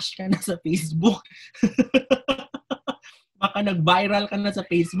baka binash ka na sa Facebook. Baka nag-viral ka na sa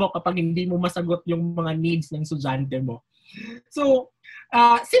Facebook kapag hindi mo masagot yung mga needs ng estudyante mo. So,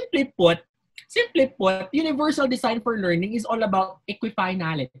 simply put, universal design for learning is all about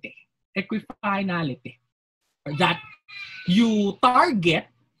equifinality. Equifinality. That you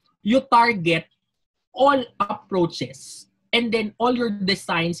target all approaches, and then all your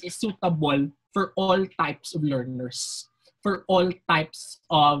designs is suitable for all types of learners.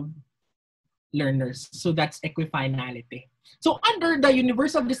 So that's equifinality. So under the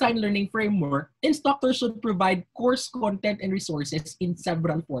Universal Design Learning Framework, instructors should provide course content and resources in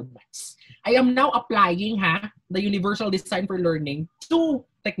several formats. I am now applying the Universal Design for Learning to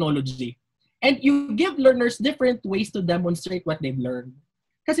technology. And you give learners different ways to demonstrate what they've learned.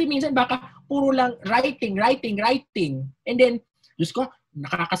 Kasi minsan baka puro lang writing. And then, Diyos ko,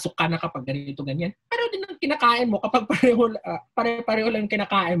 nakakasuka na kapag ganito, ganyan. Pero din ang kinakain mo, kapag pareho lang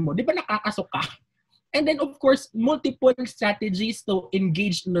kinakain mo, di ba nakakasuka? And then, of course, multiple strategies to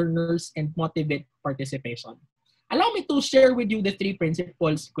engage learners and motivate participation. Allow me to share with you the 3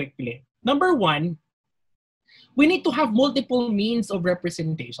 principles quickly. Number 1, we need to have multiple means of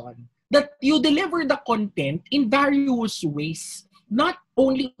representation. That you deliver the content in various ways. Not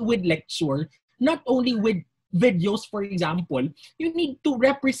only with lecture, not only with videos, for example, you need to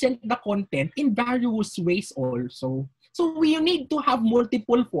represent the content in various ways also. So you need to have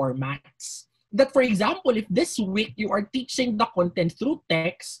multiple formats. That, for example, if this week you are teaching the content through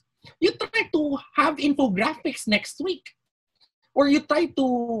text, you try to have infographics next week. Or you try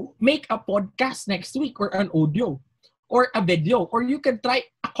to make a podcast next week, or an audio, or a video, or you can try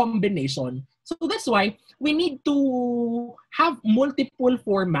a combination. So that's why we need to have multiple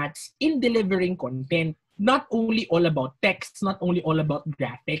formats in delivering content. Not only all about text, not only all about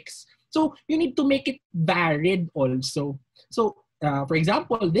graphics. So you need to make it varied also. So for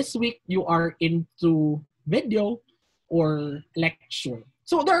example, this week you are into video or lecture.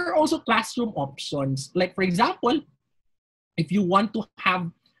 So there are also classroom options. Like for example, if you want to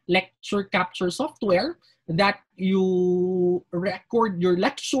have lecture capture software that you record your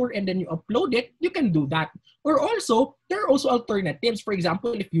lecture and then you upload it, you can do that. Or also, there are also alternatives. For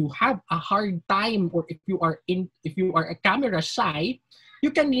example, if you have a hard time, or if you are a camera shy,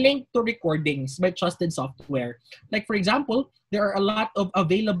 you can link to recordings by trusted software. Like for example, there are a lot of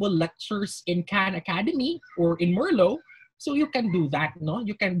available lectures in Khan Academy or in Merlot. So you can do that, no?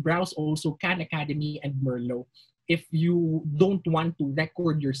 You can browse also Khan Academy and Merlot if you don't want to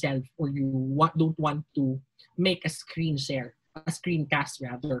record yourself, or you don't want to make a screencast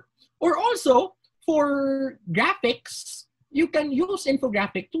rather. Or also, for graphics, you can use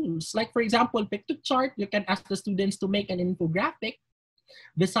infographic tools. Like for example, Pictochart, you can ask the students to make an infographic.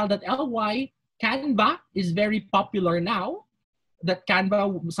 Visal.ly, Canva is very popular now. That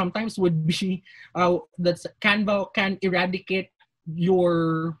Canva sometimes would be, Canva can eradicate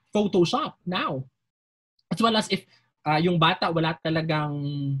your Photoshop now. As well as if yung bata wala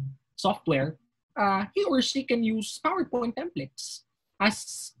talagang software, he or she can use PowerPoint templates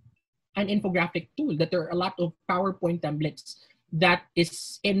as an infographic tool. That there are a lot of PowerPoint templates that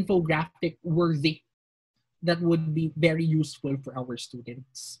is infographic worthy, that would be very useful for our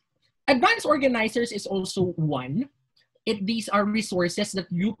students. Advanced organizers is also one. these are resources that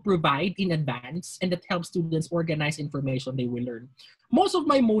you provide in advance and that help students organize information they will learn. Most of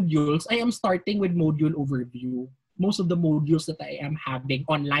my modules, I am starting with module overview. Most of the modules that I am having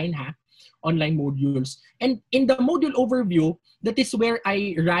online, online modules. And in the module overview, that is where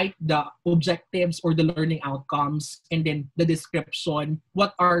I write the objectives or the learning outcomes, and then the description,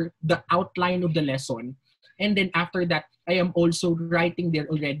 what are the outline of the lesson. And then after that, I am also writing there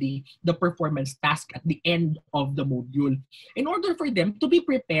already the performance task at the end of the module in order for them to be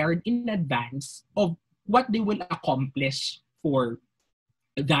prepared in advance of what they will accomplish for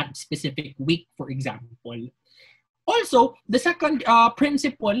that specific week, for example. Also, the second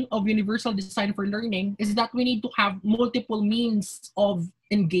principle of universal design for learning is that we need to have multiple means of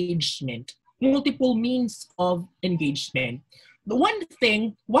engagement. Multiple means of engagement. The one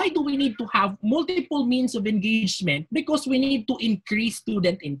thing, why do we need to have multiple means of engagement? Because we need to increase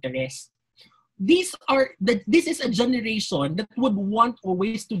student interest. This is a generation that would want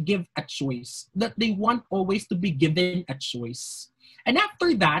always to give a choice, that they want always to be given a choice. And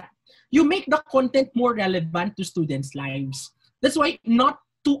after that, you make the content more relevant to students' lives. That's why not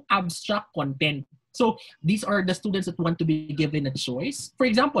too abstract content. So these are the students that want to be given a choice. For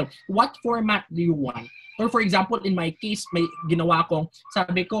example, what format do you want? Or for example, in my case, may ginawa kong,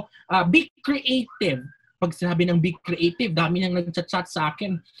 sabi ko, be creative. Pag sinabi ng be creative, dami nang nag-chat sa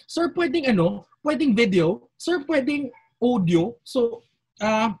akin. Sir, pwedeng pwedeng video. Sir, pwedeng audio. So,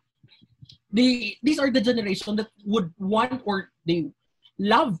 these are the generation that would want or they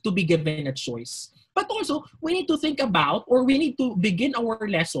love to be given a choice. But also, we need to think about or we need to begin our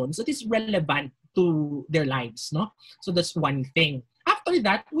lessons that is relevant to their lives. No? So that's one thing. After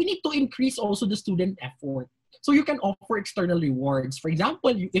that, we need to increase also the student effort. So you can offer external rewards. For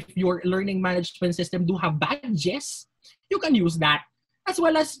example, if your learning management system do have badges, you can use that. As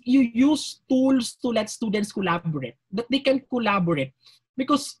well as you use tools to let students collaborate, that they can collaborate.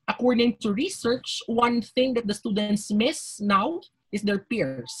 Because according to research, one thing that the students miss now is their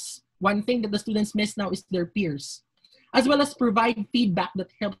peers. One thing that the students miss now is their peers. As well as provide feedback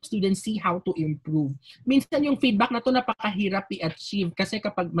that helps students see how to improve. Minsan yung feedback na to napakahirap i-achieve kasi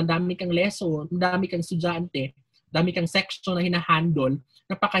kapag madami kang lesson, madami kang estudyante, madami kang section na hinahandle,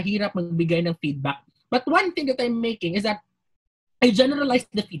 napakahirap magbigay ng feedback. But one thing that I'm making is that I generalize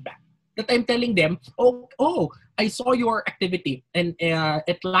the feedback. That I'm telling them, oh, I saw your activity and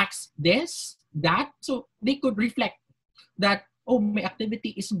it lacks this, that. So they could reflect that, oh, my activity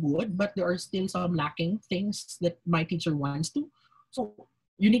is good, but there are still some lacking things that my teacher wants to. So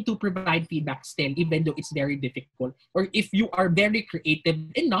you need to provide feedback still, even though it's very difficult. Or if you are very creative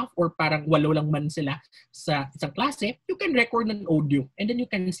enough, or parang walo lang man sila sa isang klase, you can record an audio and then you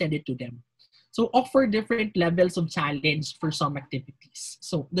can send it to them. So offer different levels of challenge for some activities.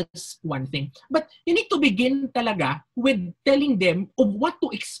 So that's one thing. But you need to begin talaga with telling them of what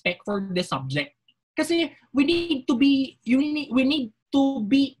to expect for the subject. Kasi we need to be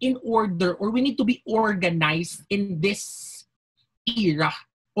in order, or we need to be organized in this era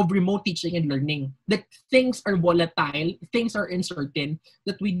of remote teaching and learning. That things are volatile, things are uncertain,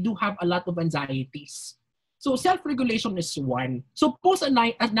 that we do have a lot of anxieties. So self-regulation is one. So post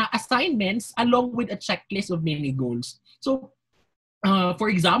assignments along with a checklist of mini goals. So for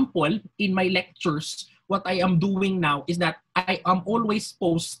example, in my lectures, what I am doing now is that I am always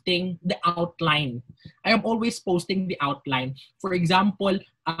posting the outline. I am always posting the outline. For example,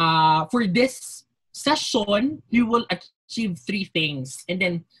 for this session, you will achieve 3 things. And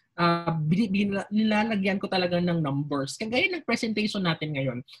then, nilalagyan ko talaga ng numbers. Kagaya ng presentation natin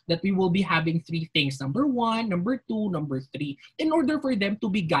ngayon, that we will be having 3 things. Number 1, number 2, number 3. In order for them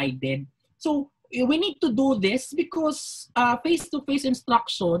to be guided. So, we need to do this because face-to-face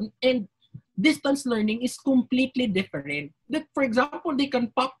instruction and distance learning is completely different. That, for example, they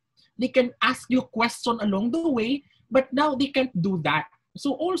can ask you a question along the way, but now they can't do that.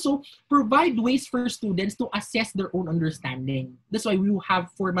 So also provide ways for students to assess their own understanding. That's why we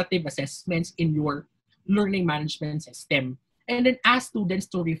have formative assessments in your learning management system. And then ask students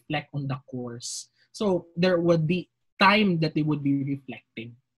to reflect on the course. So there would be time that they would be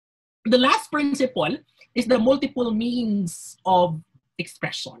reflecting. The last principle is the multiple means of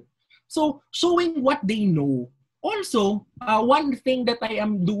expression. So showing what they know. Also, one thing that I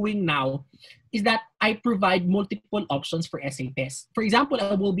am doing now is that I provide multiple options for essay tests. For example,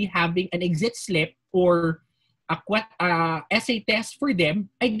 I will be having an exit slip or a essay test for them.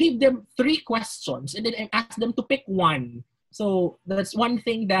 I give them 3 questions and then I ask them to pick one. So that's one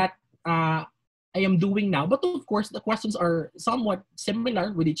thing that I am doing now. But of course, the questions are somewhat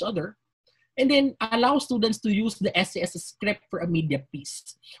similar with each other. and then allow students to use the essay as a script for a media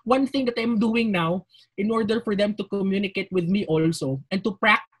piece. One thing that I'm doing now, in order for them to communicate with me also and to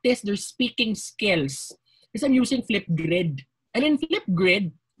practice their speaking skills, is I'm using Flipgrid. And in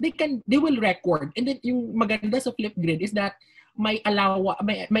Flipgrid, they will record. And then yung maganda sa Flipgrid is that may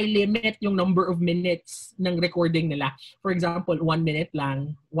limit yung number of minutes ng recording nila. For example, 1 minute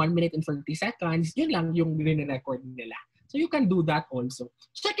lang, 1 minute and 30 seconds, yun lang yung record nila. So you can do that also.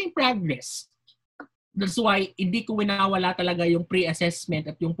 Checking progress. That's why hindi ko winawala talaga yung pre-assessment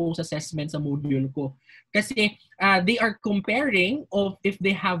at yung post-assessment sa module ko. Kasi they are comparing of if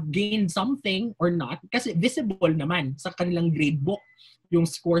they have gained something or not. Kasi visible naman sa kanilang gradebook yung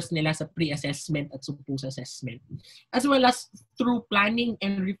scores nila sa pre-assessment at sa post-assessment. As well as through planning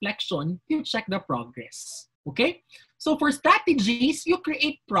and reflection, you check the progress. Okay? So for strategies, you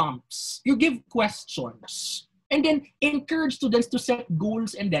create prompts. You give questions. And then encourage students to set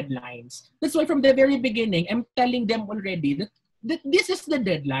goals and deadlines. That's why from the very beginning, I'm telling them already that this is the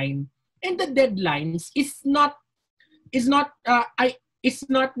deadline. And the deadlines is not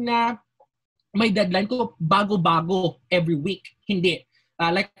na my deadline ko bago-bago every week. Hindi.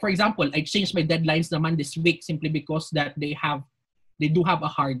 Like for example, I changed my deadlines naman this week simply because that they do have a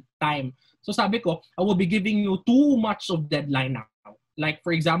hard time. So sabi ko, I will be giving you too much of deadline now. Like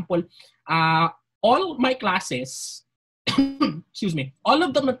for example, all my classes, excuse me, all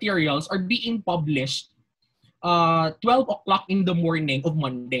of the materials are being published 12 o'clock in the morning of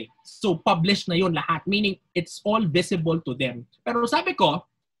Monday. So published na yun lahat, meaning it's all visible to them. Pero sabi ko,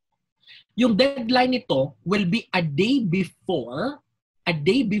 yung deadline nito will be a day before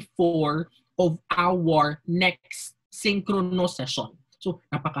of our next synchronous session. So,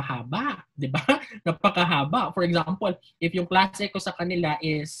 napakahaba, di ba? Napakahaba. For example, if yung klase ko sa kanila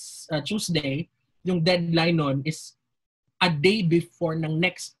is Tuesday, yung deadline nun is a day before ng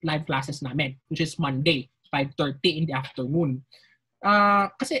next live classes namin, which is Monday, 5:30 in the afternoon.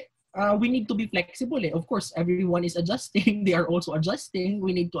 Kasi we need to be flexible. Of course, everyone is adjusting. They are also adjusting.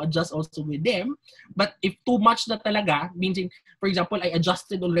 We need to adjust also with them. But if too much na talaga, meaning, for example, I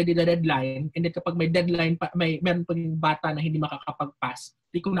adjusted already the deadline, and then kapag may deadline, meron pang bata na hindi makakapag-pass,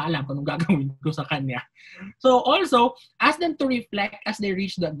 hindi ko na alam kung anong gagawin ko sa kanya. So also, ask them to reflect as they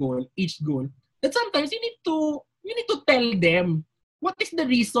reach the goal, each goal. That sometimes you need to tell them what is the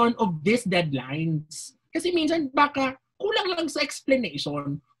reason of these deadlines. Kasi minsan baka kulang lang sa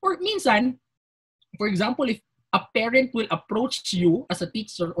explanation. Or minsan, for example, if a parent will approach you as a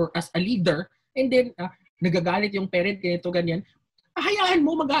teacher or as a leader, and then nagagalit yung parent, ganito, ganyan, hayaan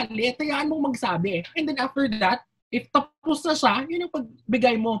mo magalit, hayaan mo magsabi. And then after that, if tapos na siya, yun yung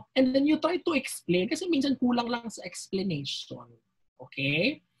pagbigay mo. And then you try to explain kasi minsan kulang lang sa explanation.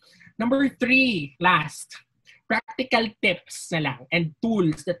 Okay? Number 3, last, practical tips na lang and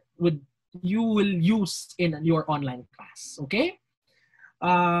tools that you will use in your online class. Okay?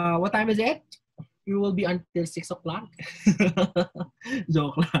 What time is it? You will be until 6 o'clock.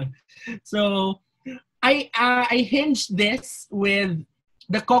 Joke lang. So, I hinged this with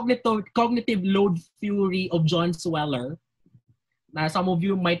the cognitive load theory of John Sweller. Some of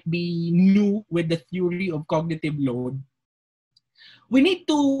you might be new with the theory of cognitive load. We need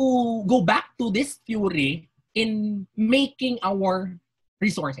to go back to this theory in making our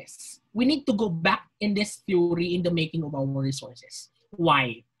resources. We need to go back in this theory in the making of our resources.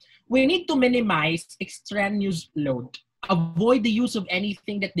 Why? We need to minimize extraneous load. Avoid the use of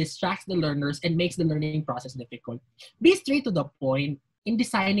anything that distracts the learners and makes the learning process difficult. Be straight to the point in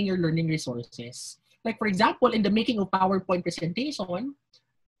designing your learning resources. Like for example, in the making of PowerPoint presentation,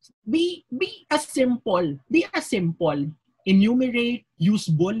 be as simple. Enumerate, use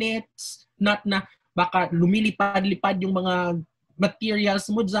bullets, not na baka lumilipad-lipad yung mga materials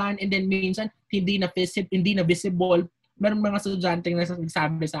mo dyan, and then minsan hindi na visible. Meron mga estudyante na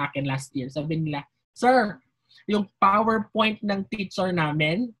nagsabi sa akin last year, sabi nila, "Sir, yung PowerPoint ng teacher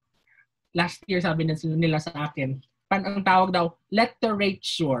namin," last year sabi nila sa akin, ang tawag daw,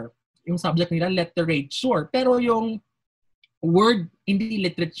 literature. Yung subject nila, literature. Pero yung word, hindi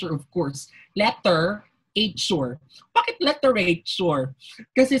literature of course. Literature. Bakit literature?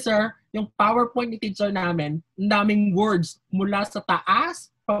 Kasi sir, yung PowerPoint ni teacher namin, daming words mula sa taas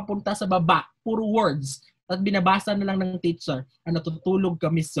papunta sa baba. Puro words. At binabasa na lang ng teacher. Natutulog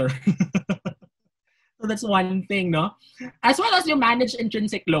kami, sir. So that's one thing, no? As well as you manage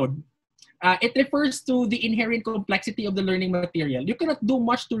intrinsic load. It refers to the inherent complexity of the learning material. You cannot do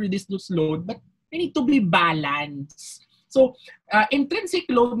much to reduce this load, but you need to be balanced. So,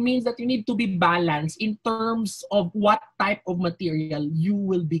 intrinsic load means that you need to be balanced in terms of what type of material you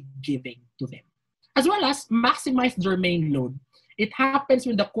will be giving to them. As well as maximize germane load. It happens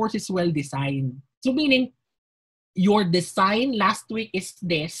when the course is well designed. So meaning, your design last week is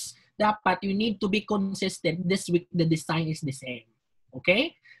this. Dapat you need to be consistent. This week, the design is the same.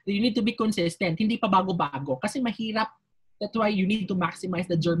 Okay? You need to be consistent. Hindi pa bago-bago. Kasi mahirap. That's why you need to maximize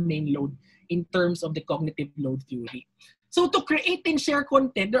the germane load in terms of the cognitive load theory. So to create and share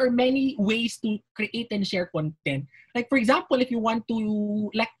content, there are many ways to create and share content. Like for example, if you want to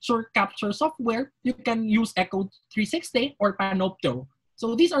lecture capture software, you can use Echo 360 or Panopto.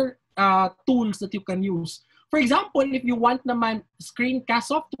 So these are tools that you can use. For example, if you want naman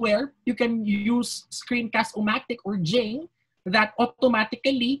screencast software, you can use Screencast-O-Matic or Jing that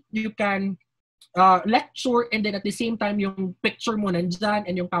automatically you can lecture and then at the same time yung picture mo nandyan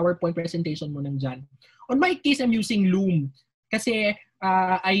and yung PowerPoint presentation mo nandyan. On my case, I'm using Loom kasi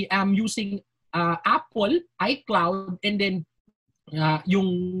I am using Apple, iCloud, and then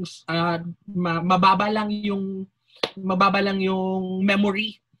yung mababa lang yung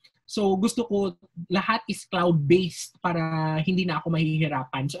memory. So gusto ko lahat is cloud-based para hindi na ako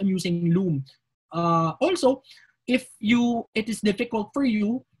mahihirapan. So I'm using Loom. Also, if it is difficult for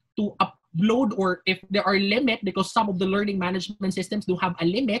you to upload or if there are limit because some of the learning management systems do have a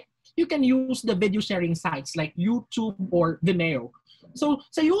limit, you can use the video sharing sites like YouTube or Vimeo. So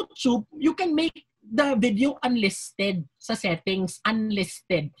sa YouTube, you can make the video unlisted sa settings,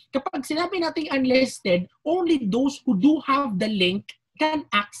 unlisted. Kapag sinabi natin unlisted, only those who do have the link can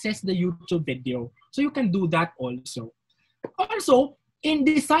access the YouTube video. So you can do that also. Also, in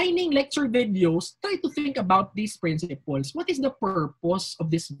designing lecture videos, try to think about these principles. What is the purpose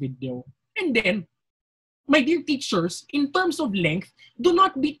of this video? And then, my dear teachers, in terms of length, do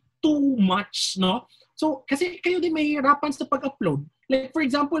not be too much, no? So, kasi kayo din mahihirapan sa pag-upload. Like, for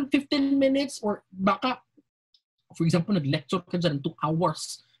example, 15 minutes or baka, for example, nag-lecture ka dyan 2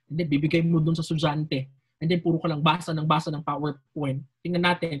 hours. And then, bibigay mo dun sa estudyante. And then, puro ka lang basa ng PowerPoint. Tingnan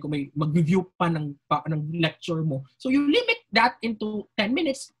natin kung may mag-review pa ng lecture mo. So, you limit that into 10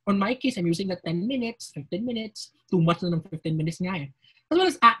 minutes. On my case, I'm using that 10 minutes, 15 minutes. Too much na ng 15 minutes nga eh. As well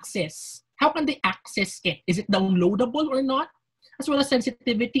as access. How can they access it? Is it downloadable or not? As well as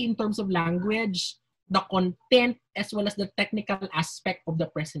sensitivity in terms of language, the content, as well as the technical aspect of the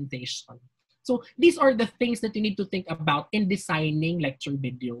presentation. So these are the things that you need to think about in designing lecture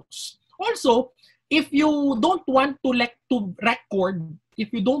videos. Also, if you don't want to record,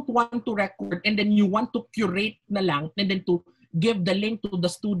 and then you want to curate na lang, and then to give the link to the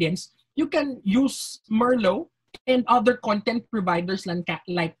students, you can use Merlo and other content providers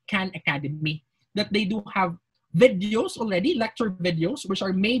like Khan Academy, that they do have videos already, lecture videos, which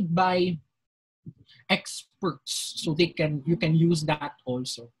are made by experts. So you can use that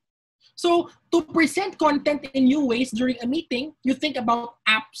also. So to present content in new ways during a meeting, you think about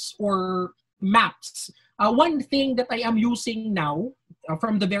apps or maps. One thing that I am using now,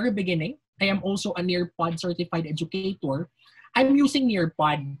 from the very beginning, I am also a Nearpod certified educator. I'm using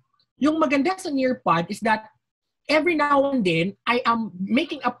Nearpod. Yung maganda sa Nearpod is that every now and then, I am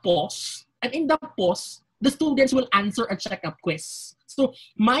making a pause, and in the pause, the students will answer a check-up quiz. So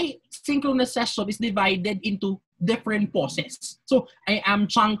my synchronous session is divided into different pauses. So I am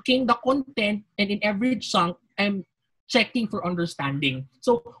chunking the content, and in every chunk, I'm checking for understanding.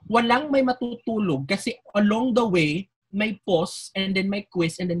 So walang may matutulog kasi along the way, may pause, and then may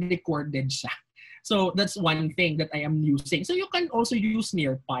quiz, and then recorded siya. So that's one thing that I am using. So you can also use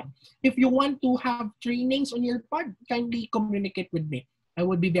Nearpod. If you want to have trainings on Nearpod, kindly communicate with me. I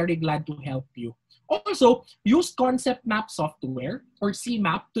would be very glad to help you. Also, use concept map software or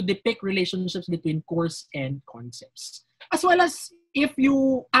CMap to depict relationships between course and concepts. As well as if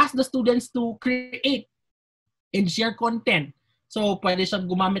you ask the students to create and share content. So, pwede siyang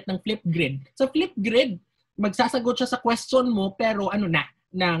gumamit ng Flipgrid. Sa Flipgrid, magsasagot siya sa question mo pero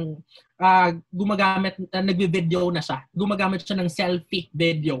nagvi-video na siya. Gumagamit siya ng selfie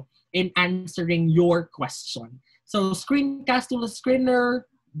video in answering your question. So, screencast tool screener,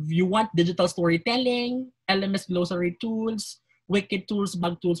 you want digital storytelling, LMS glossary tools, Wiki tools,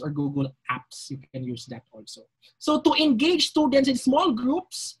 Bug tools, or Google Apps. You can use that also. So, to engage students in small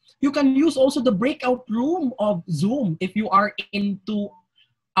groups, you can use also the breakout room of Zoom. If you are into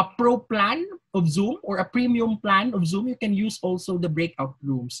a pro plan of Zoom or a premium plan of Zoom, you can use also the breakout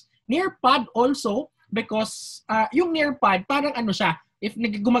rooms. Nearpod also, because yung Nearpod, parang ano siya, if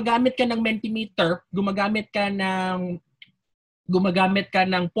gumagamit ka ng Mentimeter, gumagamit ka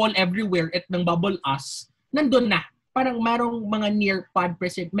ng Poll Everywhere at ng Bubble Us, nandun na. Parang merong mga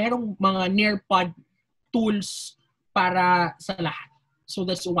Nearpod tools para sa lahat. So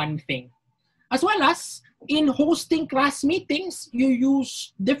that's one thing. As well as, in hosting class meetings, you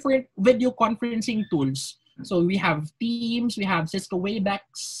use different video conferencing tools. So we have Teams, we have Cisco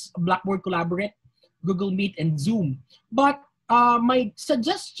Webex, Blackboard Collaborate, Google Meet, and Zoom. But my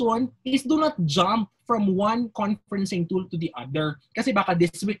suggestion is do not jump from one conferencing tool to the other. Kasi baka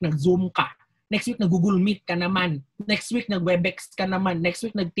this week nag-Zoom ka, next week nag-Google Meet ka naman, next week nag-Webex ka naman, next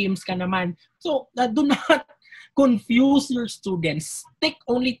week nag-Teams ka naman. So do not confuse your students. Stick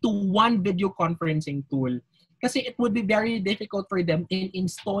only to one video conferencing tool. Kasi it would be very difficult for them in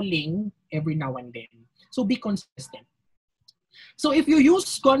installing every now and then. So be consistent. So if you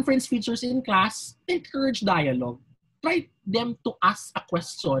use conference features in class, encourage dialogue. Try them to ask a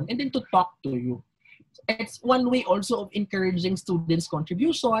question and then to talk to you. It's one way also of encouraging students'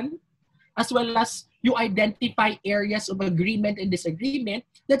 contribution, as well as you identify areas of agreement and disagreement.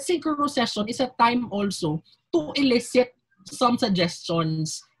 That synchronous session is a time also to elicit some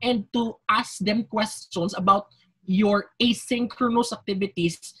suggestions and to ask them questions about your asynchronous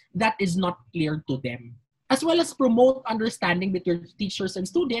activities that is not clear to them, as well as promote understanding between teachers and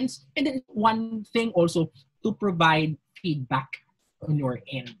students. And then one thing also, to provide feedback on your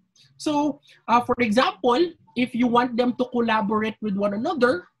end. So for example, if you want them to collaborate with one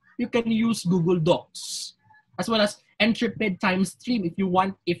another, you can use Google Docs, as well as Entrepid Timestream if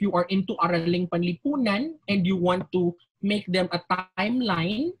you are into Araling Panlipunan and you want to make them a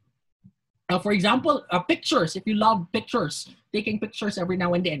timeline. For example, pictures. If you love pictures, taking pictures every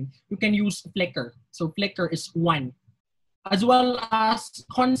now and then, you can use Flickr. So Flickr is one. As well as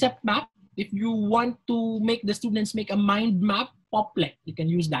concept map. If you want to make the students make a mind map, Poplet, you can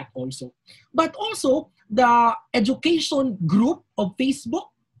use that also. But also, the education group of Facebook,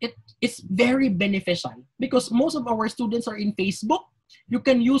 it is very beneficial because most of our students are in Facebook. You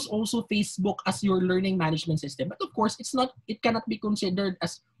can use also Facebook as your learning management system. But of course, it cannot be considered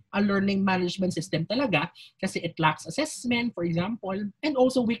as a learning management system talaga kasi it lacks assessment, for example, and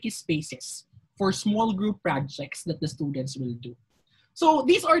also wiki spaces for small group projects that the students will do. So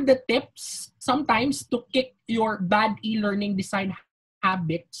these are the tips sometimes to kick your bad e-learning design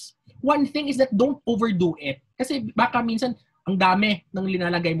habits. One thing is that don't overdo it. Kasi baka minsan ang dami ng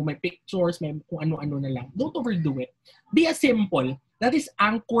linalagay mo, may pictures, may kung ano-ano na lang. Don't overdo it. Be as simple. That is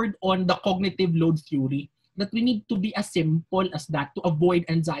anchored on the cognitive load theory, that we need to be as simple as that to avoid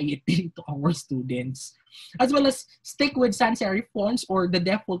anxiety to our students. As well as stick with sans serif fonts or the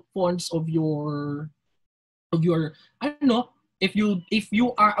default fonts of your I don't know, if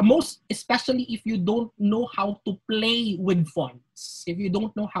you are most, especially if you don't know how to play with fonts. If you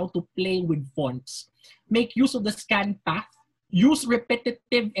don't know how to play with fonts, make use of the scan path, use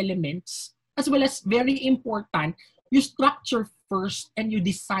repetitive elements, as well as very important, you structure first and you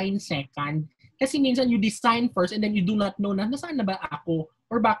design second. Kasi minsan you design first and then you do not know na nasaan na ba ako,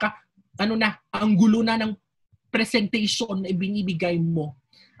 or baka ang gulo na ng presentation na ibinibigay mo.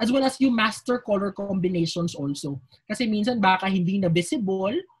 As well as you master color combinations also. Kasi minsan baka hindi na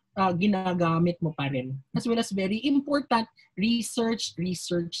visible, ginagamit mo pa rin. As well as very important, research.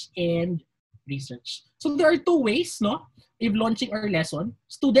 So there are two ways, no? If launching our lesson,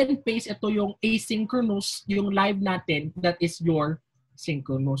 student pays, ito yung asynchronous, yung live natin, that is your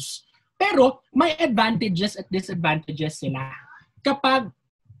synchronous. Pero may advantages at disadvantages sila. Kapag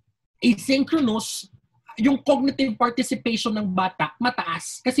asynchronous, yung cognitive participation ng bata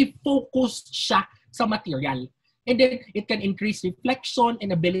mataas kasi focused siya sa material. And then it can increase reflection and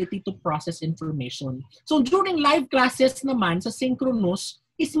ability to process information. So during live classes naman sa synchronous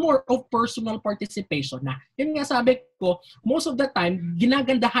is more of personal participation na. Yun nga sabi ko, most of the time,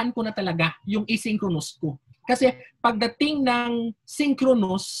 ginagandahan ko na talaga yung asynchronous ko. Kasi pagdating ng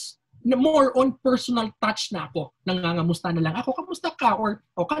synchronous, more on personal touch na ako. Nangangamusta na lang ako, kamusta ka? Or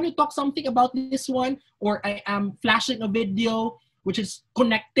can you talk something about this one? Or I am flashing a video which is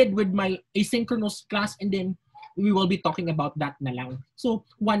connected with my asynchronous class, and then we will be talking about that na lang. So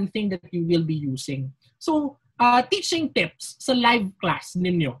one thing that you will be using. So teaching tips sa live class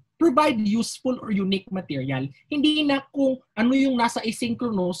ninyo. Provide useful or unique material. Hindi na kung ano yung nasa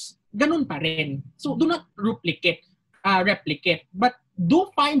asynchronous, ganun pa rin. So do not replicate, but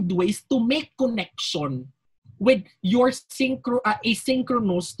do find ways to make connection with your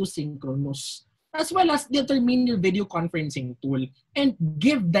asynchronous to synchronous, as well as determine your video conferencing tool and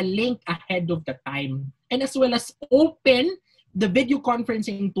give the link ahead of the time, and as well as open the video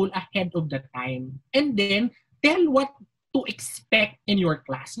conferencing tool ahead of the time, and then tell what to expect in your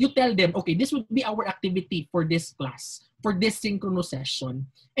class. You tell them, okay, this would be our activity for this class, for this synchronous session,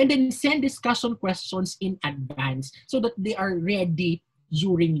 and then send discussion questions in advance so that they are ready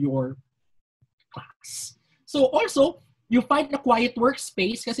during your class. So also, you find a quiet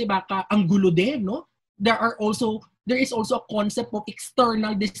workspace kasi baka ang gulo din, no? There are also there is also a concept of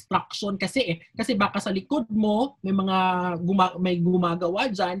external distraction kasi baka sa likod mo may gumagawa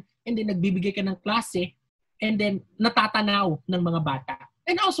dyan, and then nagbibigay ka ng klase, and then natatanaw ng mga bata.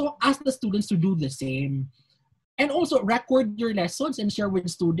 And also ask the students to do the same. And also record your lessons and share with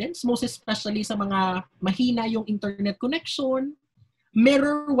students, most especially sa mga mahina yung internet connection.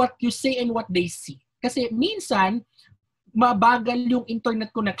 Mirror what you say and what they see. Kasi minsan mabagal yung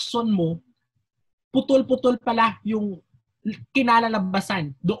internet connection mo, putol-putol pala yung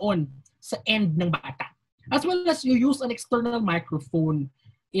kinalalabasan doon sa end ng bata. As well as you use an external microphone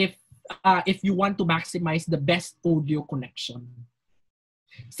if you want to maximize the best audio connection.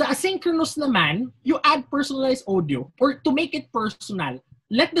 Sa asynchronous naman, you add personalized audio, or to make it personal,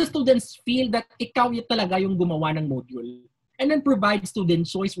 let the students feel that ikaw yung talaga yung gumawa ng module. And then provide student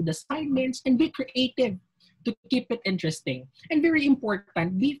choice with assignments and be creative to keep it interesting. And very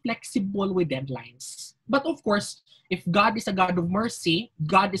important, be flexible with deadlines. But of course, if God is a God of mercy,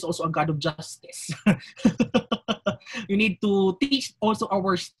 God is also a God of justice. You need to teach also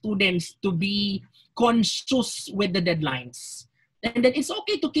our students to be conscious with the deadlines. And then it's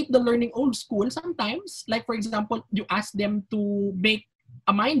okay to keep the learning old school sometimes. Like for example, you ask them to make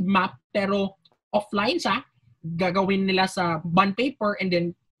a mind map pero offline siya, gagawin nila sa bond paper, and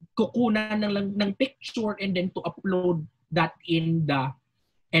then kukunan ng picture and then to upload that in the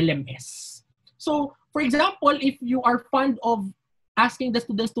LMS. So, for example, if you are fond of asking the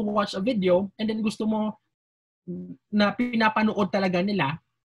students to watch a video and then gusto mo na pinapanood talaga nila,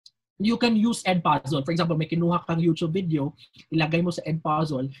 you can use Edpuzzle. For example, may kinuha kang YouTube video, ilagay mo sa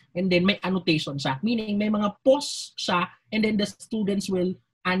Edpuzzle, and then may annotation siya. Meaning, may mga pause siya, and then the students will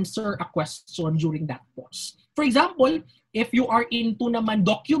answer a question during that pause. For example, if you are into naman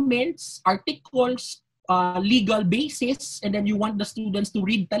documents, articles, legal basis, and then you want the students to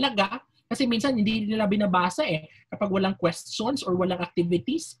read talaga, kasi minsan hindi nila binabasa kapag walang questions or walang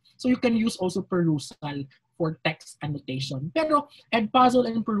activities. So you can use also perusal for text annotation. Pero Edpuzzle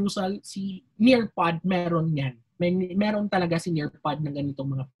and perusal, si Nearpod meron yan. Meron talaga si Nearpod ng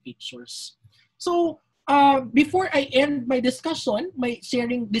ganitong mga features. So, before I end my discussion, my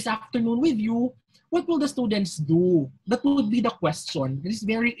sharing this afternoon with you, what will the students do? That would be the question. This is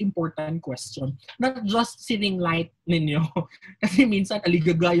very important question. Not just sitting light ninyo. Kasi minsan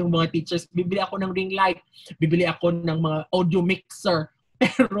aligaga yung mga teachers, bibili ako ng ring light, bibili ako ng mga audio mixer,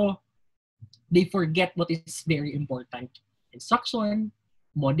 pero they forget what is very important. Instruction,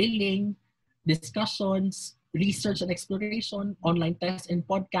 modeling, discussions, research and exploration, online tests and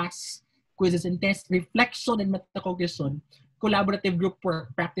podcasts, quizzes and tests, reflection and metacognition, collaborative group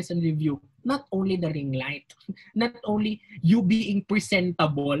work, practice and review. Not only the ring light, not only you being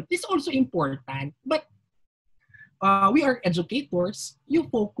presentable, this is also important. But we are educators, you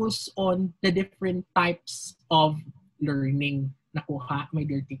focus on the different types of learning nakuha, my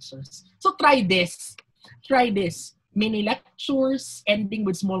dear teachers. So try this. Try this. Mini lectures, ending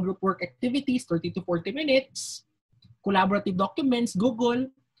with small group work activities, 30 to 40 minutes. Collaborative documents, Google.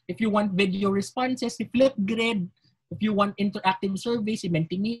 If you want video responses, Flipgrid. If you want interactive surveys,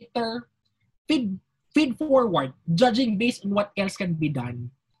 Mentimeter. Feed forward, judging based on what else can be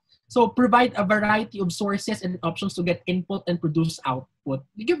done. So provide a variety of sources and options to get input and produce output.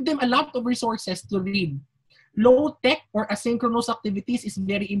 You give them a lot of resources to read. Low-tech or asynchronous activities is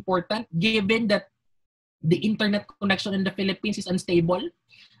very important given that the internet connection in the Philippines is unstable,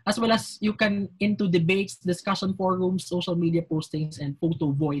 as well as you can into debates, discussion forums, social media postings, and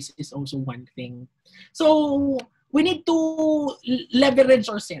photo voice is also one thing. So we need to leverage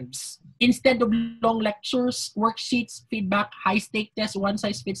ourselves. Instead of long lectures, worksheets, feedback, high-stake tests,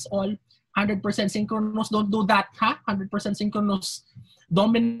 one-size-fits-all, 100% synchronous, don't do that, 100% synchronous.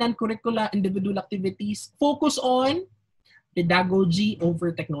 Dominant curricula, individual activities. Focus on pedagogy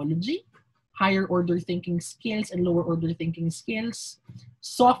over technology, higher order thinking skills and lower order thinking skills,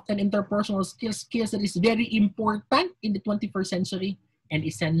 soft and interpersonal skills that is very important in the 21st century, and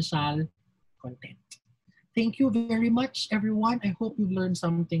essential content. Thank you very much, everyone. I hope you've learned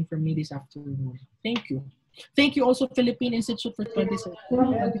something from me this afternoon. Thank you. Thank you also, Philippine Institute for 21st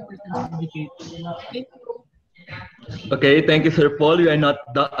Century Education. Thank you. Okay, thank you, Sir Paul. We are not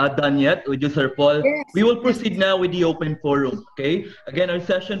done yet with you, Sir Paul. Yes. We will proceed now with the open forum. Okay, again, our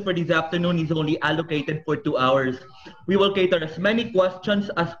session for this afternoon is only allocated for 2 hours. We will cater as many questions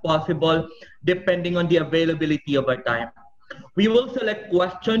as possible depending on the availability of our time. We will select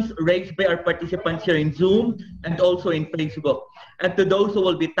questions raised by our participants here in Zoom and also in Facebook. And to those who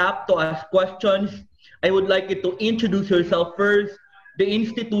will be tapped to ask questions, I would like you to introduce yourself first, the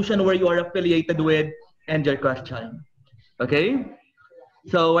institution where you are affiliated with, and your question. Okay?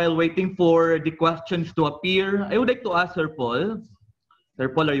 So while waiting for the questions to appear, I would like to ask Sir Paul. Sir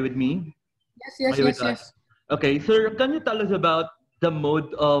Paul, are you with me? Yes, Are yes, you with yes, us? yes. Okay, sir, can you tell us about the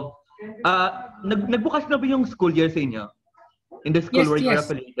mode of nagbukas na ba yung school year sa inyo? In the school Yes, where you're yes.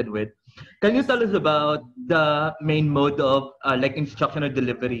 affiliated with. Can you tell us about the main mode of like instructional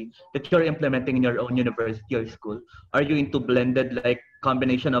delivery that you're implementing in your own university or school? Are you into blended like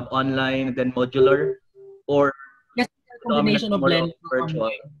combination of online and then modular, or Yes, dominant combination of more of blend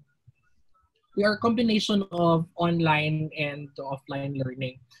virtual? we are a combination of online and offline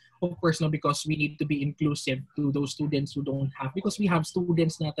learning. Of course, no, because we need to be inclusive to those students who don't have, because we have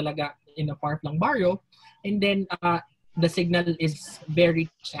students na talaga in a far-flung barrio, and then the signal is very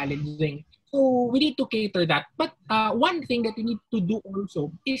challenging. So we need to cater that. But one thing that we need to do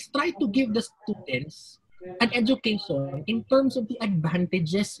also is try to give the students an education in terms of the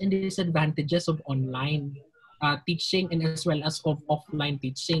advantages and disadvantages of online teaching and as well as of offline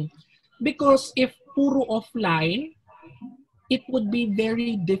teaching. Because if puro offline, it would be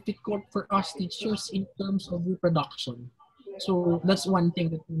very difficult for us teachers in terms of reproduction. So that's one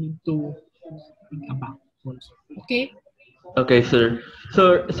thing that we need to think about also. Okay? Okay, sir.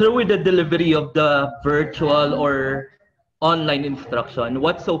 So, sir, with the delivery of the virtual or online instruction,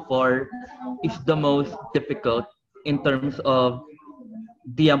 what so far is the most difficult in terms of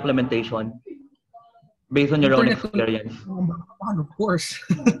the implementation based on your own Internet connection, experience? of course.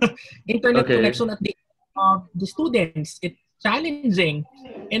 Internet Okay. connection at the students, it's challenging.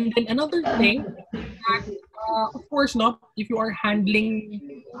 And then another thing that, of course, no, if you are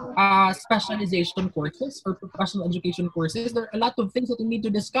handling specialization courses or professional education courses, there are a lot of things that you need to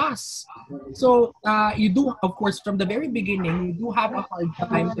discuss. So you do, of course, from the very beginning, you do have a hard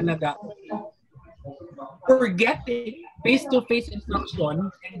time talaga forgetting face-to-face instruction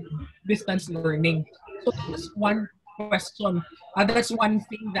and distance learning. So that's one question. That's one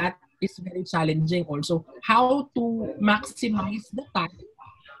thing that is very challenging also. How to maximize the time,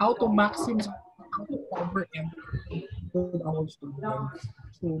 how to maximize, how to cover everything with our students.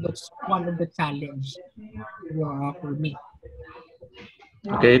 So that's one of the challenge for me.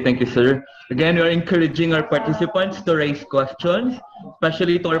 Okay, thank you, sir. Again, we are encouraging our participants to raise questions,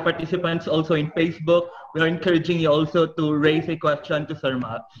 especially to our participants also in Facebook. We are encouraging you also to raise a question to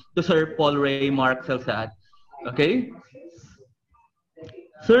to Sir Paul Ray Mark Salsag. Okay?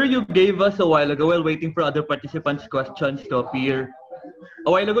 Sir, you gave us a while ago while waiting for other participants' questions to appear.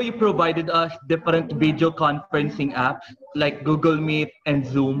 A while ago, you provided us different video conferencing apps like Google Meet and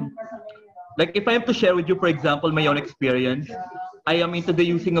Zoom. Like if I am to share with you, for example, my own experience, I am into the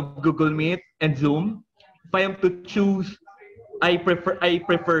using of Google Meet and Zoom. If I am to choose, I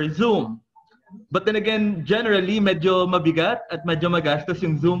prefer Zoom. But then again, generally, medyo mabigat at medyo magastos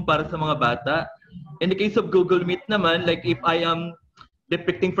yung Zoom para sa mga bata. In the case of Google Meet naman, like if I am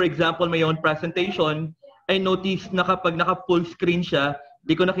depicting, for example, my own presentation, I notice na kapag naka-full screen siya,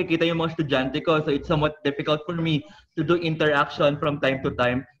 di ko nakikita yung mga estudyante ko. So it's somewhat difficult for me to do interaction from time to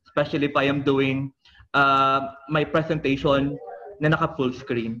time, especially if I am doing my presentation na naka-full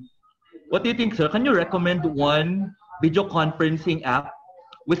screen. What do you think, sir? Can you recommend one video conferencing app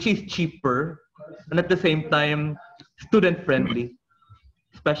which is cheaper and at the same time student-friendly, In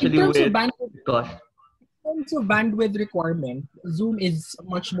especially terms of with bandwidth, cost? requirement, Zoom is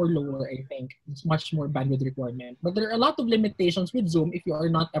much more lower, I think. It's much more bandwidth requirement. But there are a lot of limitations with Zoom if you are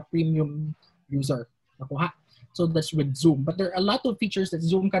not a premium user. Nakuha. So that's with Zoom. But there are a lot of features that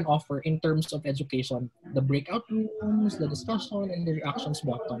Zoom can offer in terms of education. The breakout rooms, the discussion, and the reactions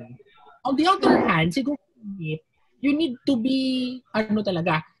button. On the other hand, si Google Meet, you need to be, ano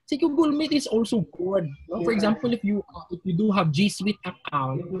talaga, si Google Meet is also good. No? For example, if you do have G Suite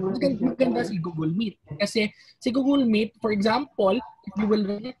account, maganda si Google Meet. Kasi si Google Meet, for example, if you will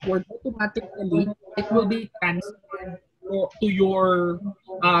record, automatically, it will be transferred to your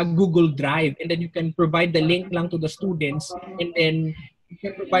Google Drive, and then you can provide the link lang to the students, and then you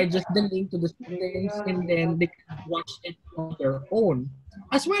can provide just the link to the students, and then they can watch it on their own.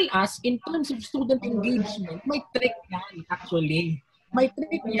 As well as, in terms of student engagement, may trick yan actually. May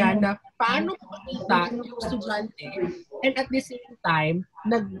trick yan na paano makita yung estudyante and at the same time,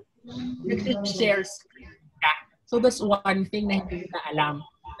 nag-share screen ka. So that's one thing na hindi na alam.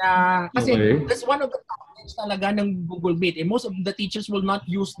 Kasi Okay. that's one of the topics talaga ng Google Meet. And most of the teachers will not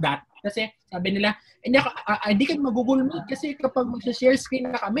use that. Kasi sabi nila, hindi ka mag-Google Meet kasi kapag mag-share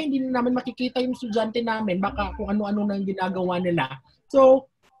screen na kami, hindi na namin makikita yung estudyante namin. Baka kung ano-ano nang ginagawa nila.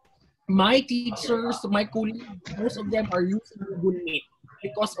 So, my teachers, my colleagues, most of them are using Google Meet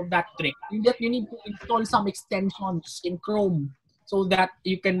because of that trick. You need to install some extensions in Chrome so that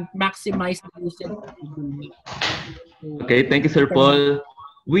you can maximize the usage of Google Meet. So, Okay, thank you, Sir Paul.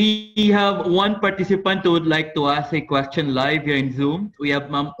 We have one participant who would like to ask a question live here in Zoom. We have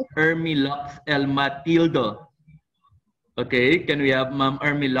Ma'am Ermi Lux El Matildo. Okay, can we have Ma'am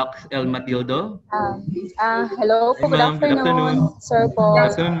Ermi Lux El Matildo? Hello Hi po, good ma'am, good afternoon, afternoon. Sir Good Paul.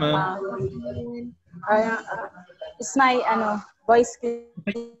 afternoon ma'am. Is my voice Si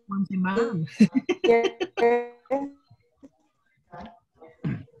ma'am. clear?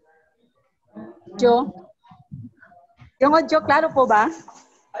 Jo? Yung audio, klaro po ba?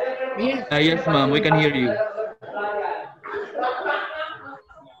 Yes. Yes ma'am, we can hear you.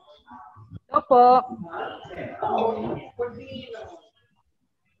 Hello po.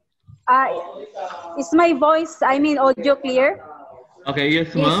 Is my voice, audio clear? Okay,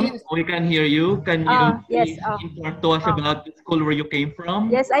 yes ma'am, Yes. we can hear you. Can you Yes, please inform to us about the school where you came from?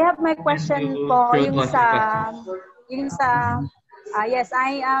 Yes, I have my question you po, throw to us your question? yes,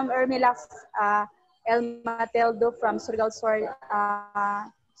 I am Ermilax El Mateldo from Surigao Sur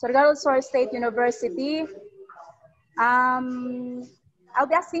State University. I'll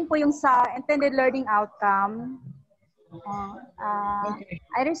be asking po yung sa intended learning outcome. Okay.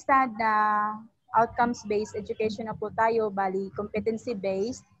 I understand na outcomes-based education na po tayo, bali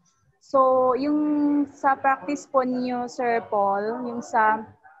competency-based. So, yung sa practice po niyo, Sir Paul, yung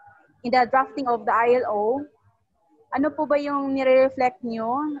in the drafting of the ILO, ano po ba yung nire-reflect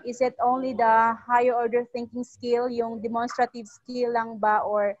nyo? Is it only the higher order thinking skill, yung demonstrative skill lang ba,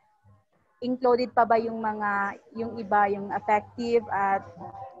 or included pa ba yung iba, yung affective at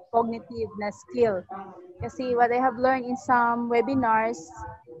cognitive na skill? Kasi what I have learned in some webinars,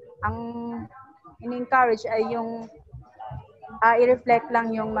 ang in-encourage ay yung i-reflect lang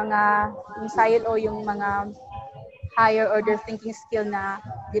yung style o yung mga higher order thinking skill na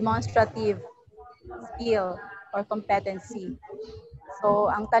demonstrative skill or competency. So,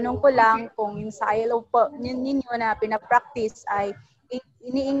 ang tanong ko lang kung yung sa ILO po ninyo na pinapractice ay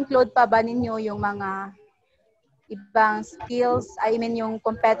ini-include pa ba ninyo yung mga ibang skills, yung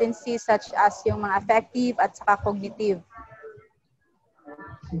competency such as yung mga affective at saka cognitive?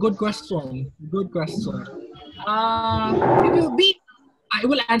 Good question. I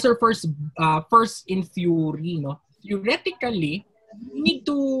will answer first in theory, no? Theoretically, you need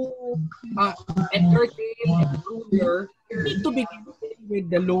to entertain and ruler need to begin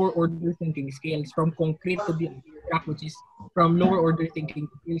with the lower order thinking skills, from concrete to the abstract, which is from lower order thinking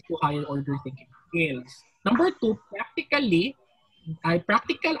skills to higher order thinking skills. Number two,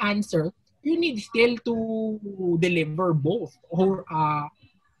 practical answer, you need still to deliver both, or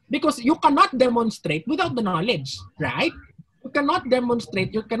because you cannot demonstrate without the knowledge, right? You cannot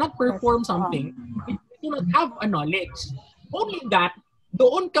demonstrate, you cannot perform something if you do not have a knowledge. Only that,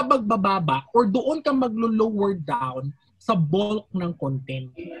 doon ka magbababa or doon ka maglo-lower down sa bulk ng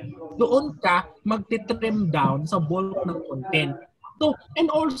content. Doon ka magti-trim down sa bulk ng content. So,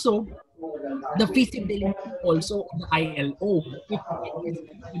 and also, the feasibility also of the ILO. If it is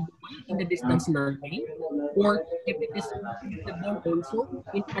in the distance learning, or if it is feasible also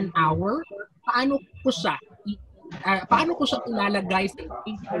in an hour, paano ko siya ilalagay sa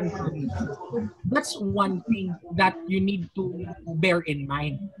income. So that's one thing that you need to bear in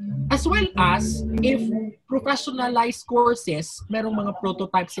mind. As well as, if professionalized courses, merong mga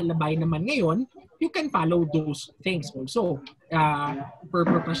prototypes sila by naman ngayon, you can follow those things also. For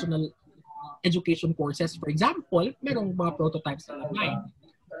professional education courses, for example, merong mga prototypes sila by.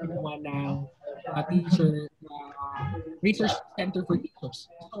 Ng teacher, research center for teachers.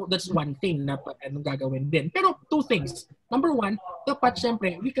 So that's one thing na gagawin din. Pero two things. Number one, dapat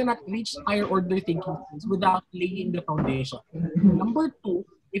syempre, we cannot reach higher order thinking skills without laying the foundation. Number two,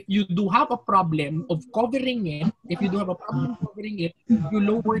 if you do have a problem of covering it, you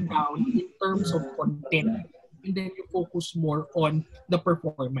lower down in terms of content. And then you focus more on the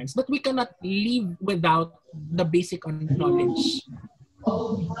performance. But we cannot live without the basic knowledge.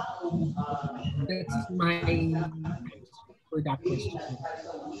 That's my answer for that question.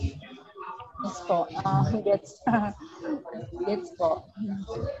 Yes po. Gets po.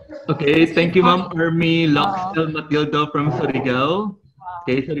 Okay, thank you Ma'am Ermi Lux El Matildo from Surigao.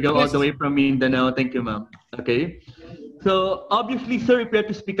 Okay, Surigao all the way from Mindanao. Thank you ma'am. Okay. So obviously, sir, if we have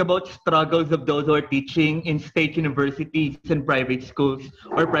to speak about struggles of those who are teaching in state universities and private schools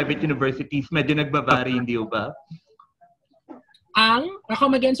or private universities, medyo nagbabari, hindi ba?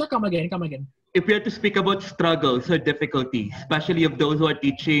 Come again, sir? Come again. If we have to speak about struggles or difficulties, especially of those who are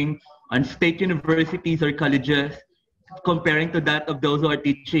teaching on state universities or colleges, comparing to that of those who are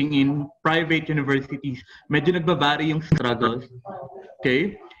teaching in private universities, medyo nagbabari yung struggles.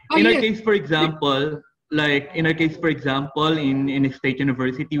 Okay? In our case, for example, in a state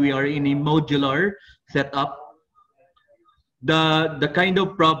university, we are in a modular setup. the kind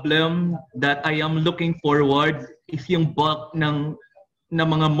of problem that I am looking forward is yung bulk ng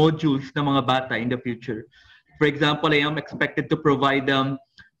mga modules ng mga bata in the future. For example, I am expected to provide them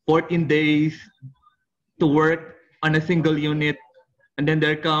 14 days to work on a single unit, and then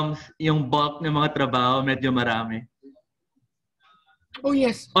there comes yung bulk ng mga trabaho, medyo marami. Oh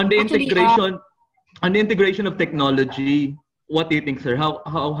yes. On the integration of technology, what do you think, sir? How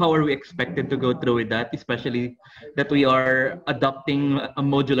are we expected to go through with that, especially that we are adopting a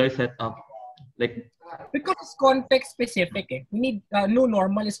modular setup? Like, because it's context specific. We need new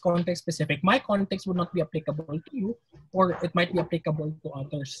normal is context specific. My context would not be applicable to you, or it might be applicable to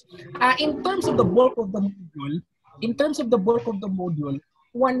others. In terms of the bulk of the module,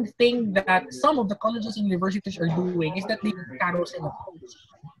 one thing that some of the colleges and universities are doing is that they do carousel approach.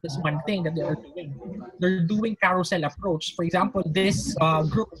 That's one thing that they are doing. They're doing carousel approach. For example, this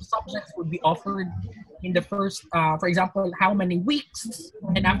group of subjects would be offered in the first, for example, how many weeks,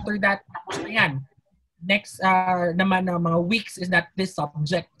 and after that, tapos na yan. Next naman na mga weeks is that this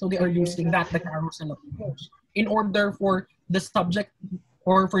subject. So they are using that, the carousel approach, in order for the subject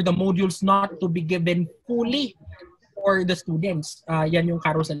or for the modules not to be given fully for the students. Yan yung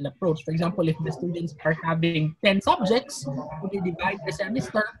carousel approach. For example, if the students are having 10 subjects, they divide the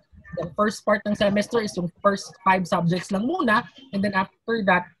semester. The first part ng semester is yung first 5 subjects lang muna, and then after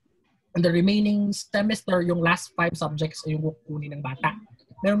that, in the remaining semester, yung last 5 subjects ay yung kukunin ng bata.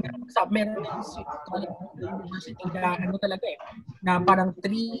 Meron university na ano talaga na parang 3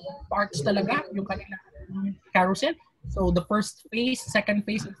 parts talaga yung kanilang carousel. So the first phase, second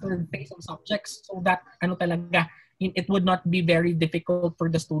phase, and third phase of subjects, so that ano talaga, it would not be very difficult for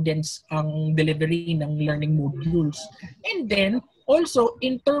the students ang delivery ng learning modules. And then also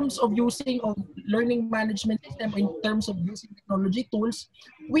in terms of using of learning management system, in terms of using technology tools,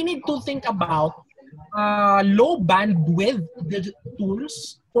 we need to think about low bandwidth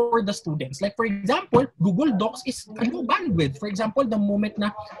tools for the students. Like for example, Google Docs is a low bandwidth. For example, the moment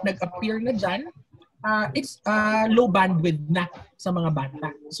na nag-appear na dyan, it's low bandwidth na sa mga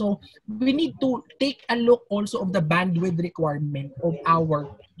bata. So we need to take a look also of the bandwidth requirement of our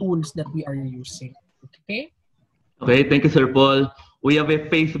tools that we are using. Okay? Okay, thank you, Sir Paul. We have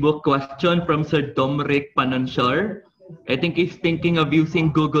a Facebook question from Sir Domric Pananshar. I think he's thinking of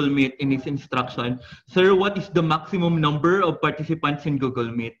using Google Meet in his instruction. Sir, what is the maximum number of participants in Google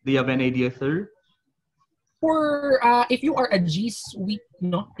Meet? Do you have an idea, sir? For if you are a G Suite,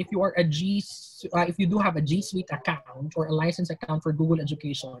 if you do have a G Suite account or a license account for Google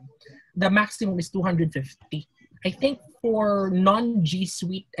Education, the maximum is 250. I think for non-G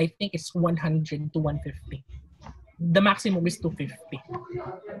Suite, I think it's 100 to 150. The maximum is 250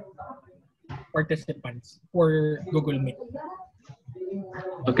 participants for Google Meet.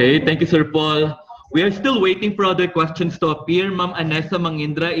 Okay, thank you, Sir Paul. We are still waiting for other questions to appear. Ma'am Anessa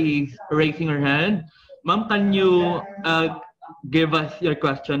Mangindra is raising her hand. Ma'am, can you give us your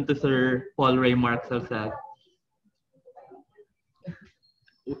question to Sir Paul Ray Mark Salsag?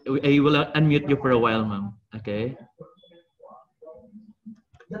 I will unmute you for a while, ma'am. Okay.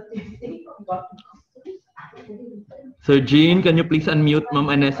 Sir Jean, can you please unmute Ma'am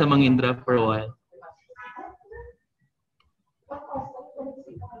Anessa Mangindra for a while?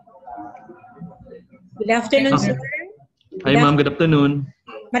 Good afternoon, sir. Hi, ma'am. Good afternoon.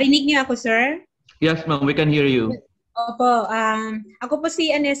 Marinig niyo ako, sir? Yes, ma'am. We can hear you. Opo. Ako po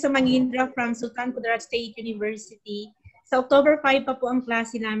si Anessa Mangindra from Sultan Kudarat State University. Sa October 5 pa po ang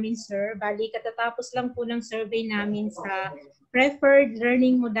klase namin, sir. Bali, katatapos lang po ng survey namin sa preferred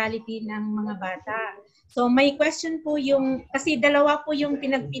learning modality ng mga bata. So may question po yung, kasi dalawa po yung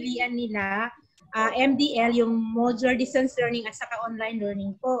pinagpilian nila, MDL, yung modular distance learning at saka online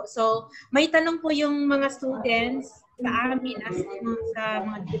learning po. So may tanong po yung mga students sa amin as sa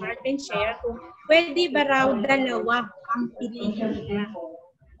mga department chair kung pwede ba raw dalawa ang piliin nila.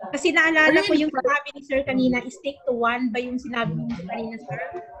 Kasi naalala ko yung sinabi ni sir kanina, stick to one ba yung sinabi niyo kanina, sir?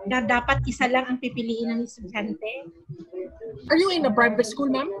 Na dapat isa lang ang pipiliin ng estudyante? Are you in a private school,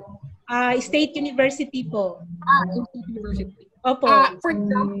 ma'am? State University po. State University. Opo. For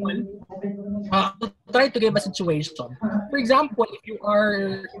example, try to give a situation. For example, if you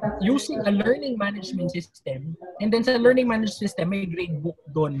are using a learning management system, and then sa learning management system, may grade book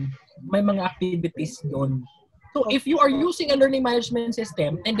doon. May mga activities doon. So if you are using a learning management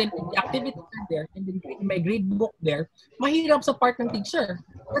system, and then the activities are there, and then may grade book there, mahirap sa part ng teacher.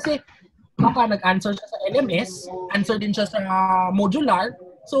 Kasi baka nag-answer siya sa LMS, answer din siya sa modular.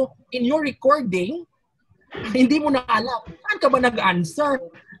 So, in your recording, hindi mo na alam, saan ka ba nag-answer?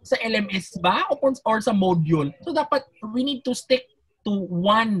 Sa LMS ba? Or sa module? So, dapat, we need to stick to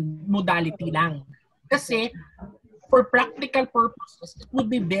one modality lang. Kasi, for practical purposes, it would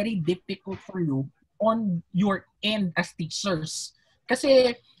be very difficult for you on your end as teachers.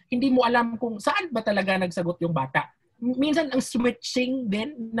 Kasi hindi mo alam kung saan ba talaga nagsagot yung bata. Minsan ang switching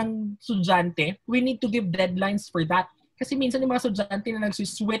din ng estudyante, we need to give deadlines for that. Kasi minsan yung mga estudyante na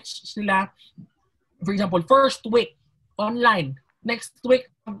nag-switch sila, for example, first week, online. Next week,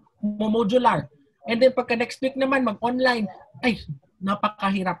 modular. And then pagka next week naman, mag-online. Ay,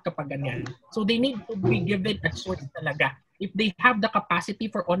 napakahirap kapag ganyan. So they need to be given a choice talaga. If they have the capacity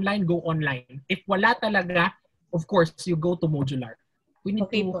for online, go online. If wala talaga, of course, you go to modular. We need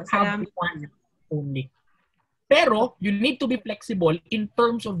to have one only. Pero, you need to be flexible in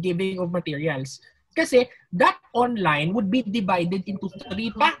terms of giving of materials. Kasi, that online would be divided into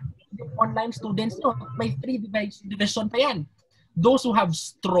 3 pa. Online students, no? May 3 division pa yan. Those who have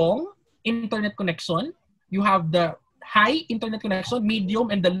strong internet connection, you have the high internet connection,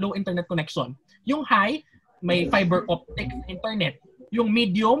 medium, and the low internet connection. Yung high, may fiber optic internet. Yung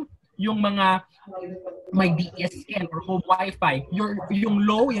medium, yung mga may DSL or home Wi-Fi. Yung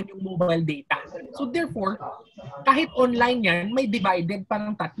low, yan yung mobile data. So therefore, kahit online yan, may divided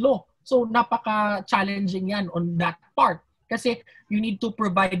parang 3. So napaka-challenging yan on that part. Kasi you need to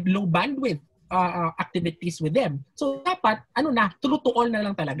provide low bandwidth activities with them. So dapat, true to all na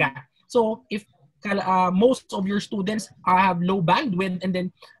lang talaga. So if most of your students have low bandwidth and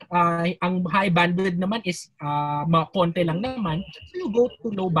then ang high bandwidth naman is konti lang naman, so you go to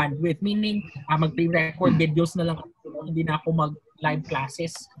low bandwidth, meaning mag-pre-record videos na lang ako, hindi na ako mag-live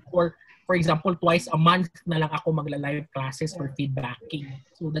classes, or for example twice a month na lang ako magla-live classes for feedbacking.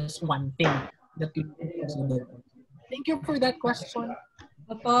 So that's one thing that you consider. Thank you for that question.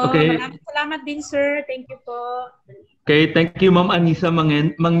 Opo, okay. Maraming salamat din, sir. Thank you po. Okay, thank you, Ma'am Anissa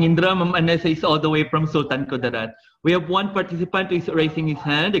Mangindra. Ma'am Anissa is all the way from Sultan Kudarat. We have one participant who is raising his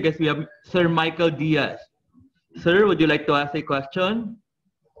hand. I guess we have Sir Michael Diaz. Sir, would you like to ask a question?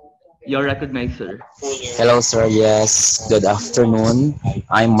 You're recognized, sir. Hello, sir. Yes, good afternoon.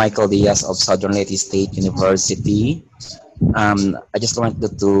 I'm Michael Diaz of Southern Leyte State University. I just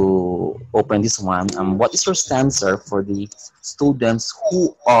wanted to open this one. What is your stance, sir, for the students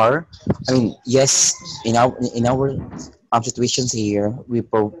who are, yes, in our situations here, we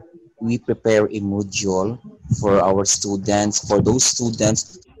prepare a module for our students, for those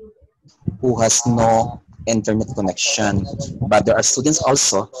students who has no internet connection. But there are students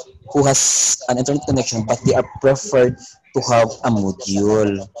also who has an internet connection, but they are preferred to have a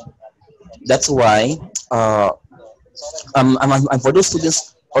module. That's why, and for those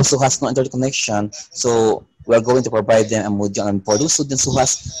students also has no internet connection, so we are going to provide them a module. And for those students who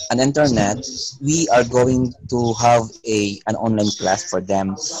has an internet, we are going to have an online class for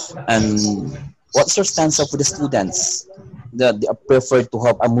them. And what's your stance for the students that they are preferred to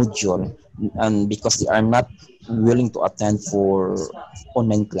have a module, and because they are not willing to attend for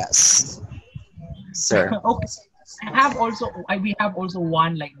online class, sir? Okay. We have also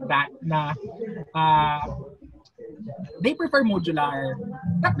one like that na they prefer modular,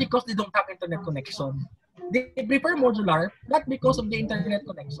 not because they don't have internet connection. They prefer modular, not because of the internet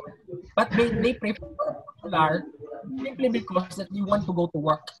connection, but they prefer modular simply because that they want to go to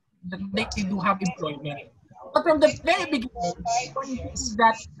work, that they do have employment. But from the very beginning, is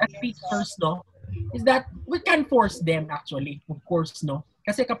that as teachers, no, is that we can force them actually, of course, no.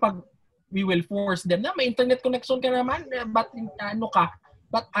 Kasi kapag we will force them na may internet connection ka naman,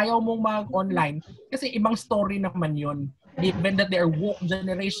 but ayaw mong mag-online. Kasi ibang story naman yun. Given that they are woke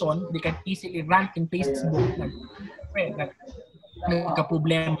generation, they can easily rant in Facebook.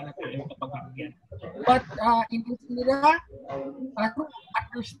 Nagka-problema na tayo kapag ganyan. But hindi nila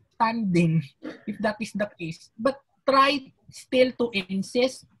understanding if that is the case. But try still to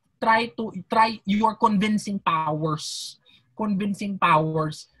insist, try your convincing powers.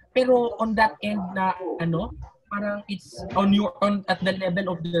 Pero on that end na parang it's at the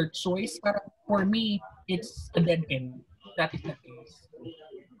level of their choice. Parang for me, it's a dead end. That is the case.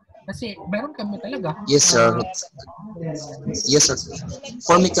 Kasi meron kami talaga. Yes, sir. Yes, sir.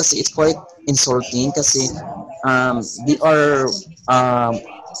 For me kasi it's quite insulting kasi they are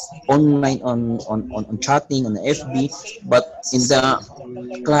online on chatting on the FB, but in the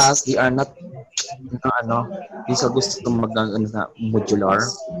class they are not hindi sa gusto modular.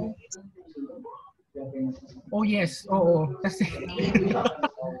 Oh yes, oo. Kasi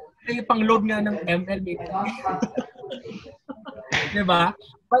yung pang-load nga ng ML diba?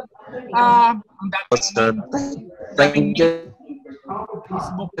 But ang thank you.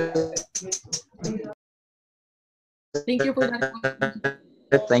 Facebook. Thank you for that.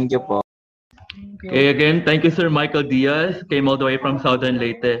 Thank you po. Okay, again, thank you, Sir Michael Diaz. Came all the way from Southern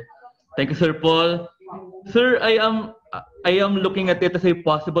Leyte. Thank you, Sir Paul. Sir, I am looking at it as a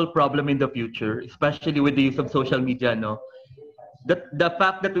possible problem in the future, especially with the use of social media, no? The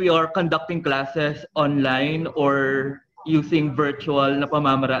fact that we are conducting classes online or using virtual na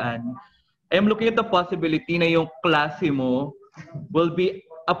pamamaraan, I am looking at the possibility na yung klase mo will be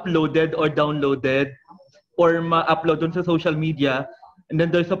uploaded or downloaded or ma-upload dun sa social media, and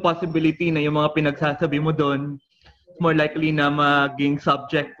then there's a possibility na yung mga pinagsasabi mo dun more likely na maging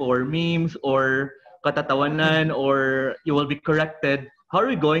subject for memes or katatawanan or you will be corrected. How are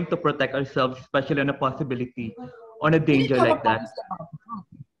we going to protect ourselves, especially on a possibility, on a danger like that?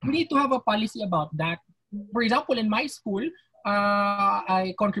 We need to have a policy about that. For example, in my school,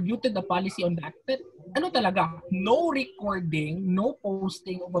 I contributed a policy on that. That ano talaga, no recording, no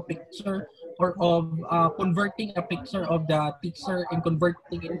posting of a picture or of converting a picture of the teacher and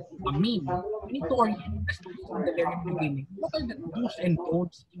converting it to a meme. We need to orient the students from the very beginning. What are the do's and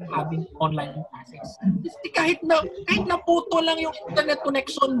don'ts in having online classes? Kasi kahit na puto lang yung internet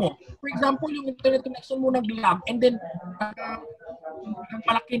connection mo. For example, yung internet connection mo nag-lag and then ang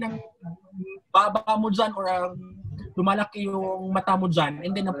palaki ng baba mo dyan or lumalaki yung mata mo dyan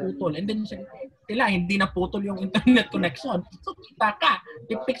and then naputol. And then sila, hindi naputol yung internet connection. So kita ka,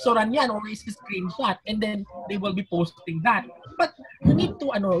 ipicturean yan or is-screenshot and then they will be posting that. But you need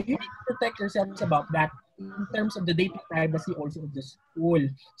to protect yourselves about that in terms of the data privacy also of the school.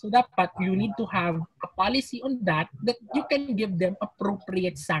 So dapat you need to have a policy on that you can give them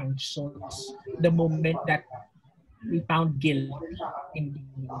appropriate sanctions the moment that we found guilty in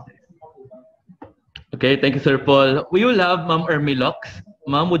doing that. Okay, thank you, Sir Paul. We will have Ma'am Ermilox.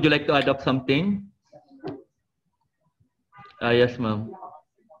 Ma'am, would you like to add up something? Yes, ma'am.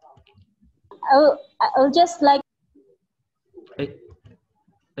 I'll just like...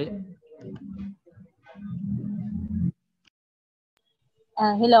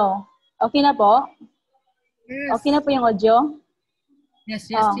 hello. Okay na po? Yes. Okay na po yung audio? Yes.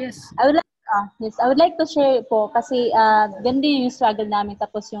 I would like to share po kasi ganda yung struggle namin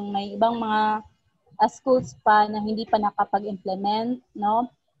tapos yung may ibang mga schools pa na hindi pa nakapag-implement, no?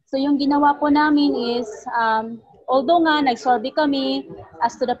 So yung ginawa po namin is although nga nag-survey kami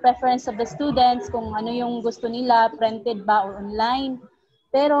as to the preference of the students kung ano yung gusto nila, printed ba or online.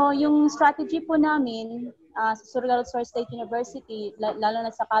 Pero yung strategy po namin sa Surigao State University, lalo na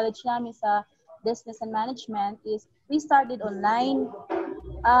sa college namin sa Business and Management is we started online.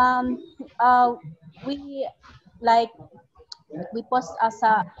 We post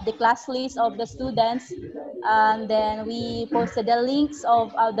the class list of the students, and then we posted the links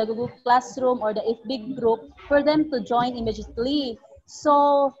of the Google Classroom or the FB group for them to join immediately.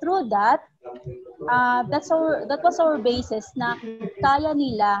 So through that, that was our basis na kaya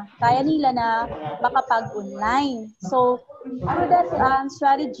nila na makapag-online. So through that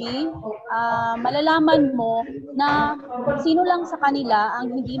strategy, malalaman mo na sino lang sa kanila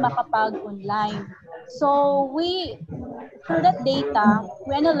ang hindi makapag-online. So through that data,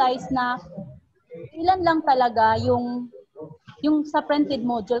 we analyze na ilan lang talaga yung sa printed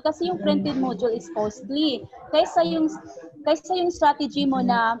module kasi yung printed module is costly. Kaysa yung strategy mo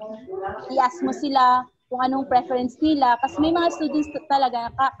na i-ask mo sila kung anong preference nila kasi may mga students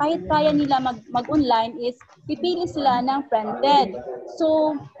talaga kahit kaya nila mag-online is pipili sila ng printed.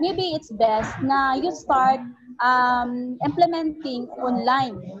 So maybe it's best na you start implementing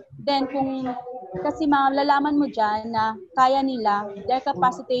online. Then kasi malalaman mo dyan na kaya nila, they're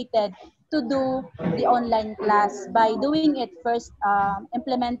capacitated to do the online class by doing it first,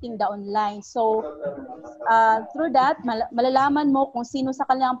 implementing the online. So through that, malalaman mo kung sino sa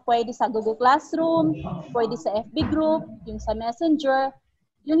kanilang pwede sa Google Classroom, pwede sa FB group, yung sa Messenger.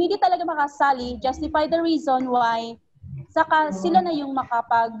 Yung hindi talaga makasali, justify the reason why saka sila na yung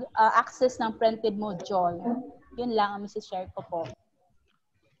makapag-access ng printed module. Yun lang ang share ko po.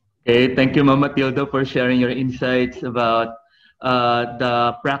 Okay, thank you, Ma'am Matilda, for sharing your insights about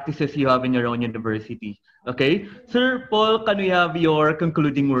the practices you have in your own university. Okay, Sir Paul, can we have your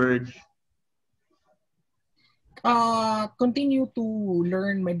concluding words? Continue to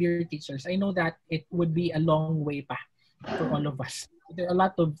learn, my dear teachers. I know that it would be a long way pa for all of us. There are a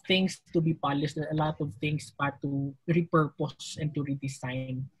lot of things to be polished. There are a lot of things pa to repurpose and to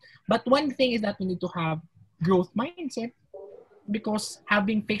redesign. But one thing is that we need to have growth mindset, because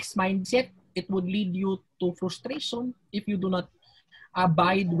having fixed mindset, it would lead you to frustration if you do not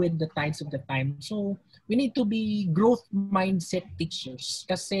abide with the tides of the time. So we need to be growth mindset teachers.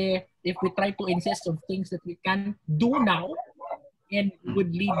 Kasi if we try to insist on things that we can do now, and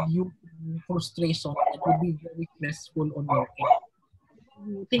would lead you to frustration, it would be very stressful on your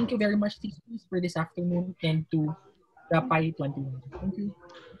end. Thank you very much, teachers, for this afternoon and to the PI 21. Thank you.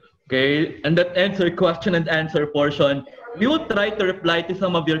 Okay, and that ends our question and answer portion. We will try to reply to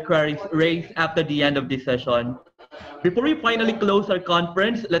some of your queries raised after the end of this session. Before we finally close our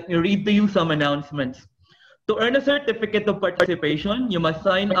conference, let me read to you some announcements. To earn a certificate of participation, you must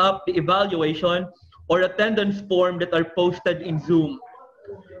sign up the evaluation or attendance form that are posted in Zoom,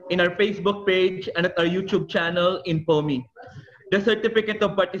 in our Facebook page, and at our YouTube channel in POMI. The certificate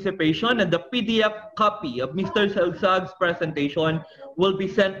of participation and the PDF copy of Mr. Salsag's presentation will be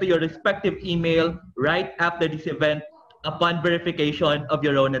sent to your respective email right after this event upon verification of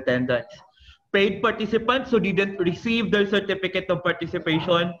your own attendance. Paid participants who didn't receive their certificate of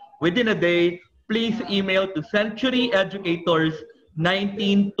participation within a day, please email to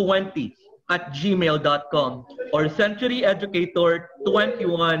centuryeducators1920@gmail.com or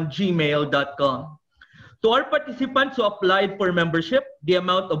centuryeducator21gmail.com. To our participants who applied for membership, the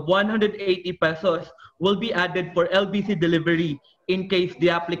amount of 180 pesos will be added for LBC delivery in case the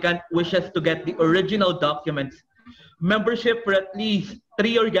applicant wishes to get the original documents. Membership for at least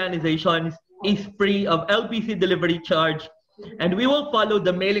 3 organizations is free of LBC delivery charge, and we will follow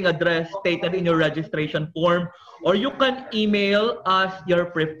the mailing address stated in your registration form, or you can email us your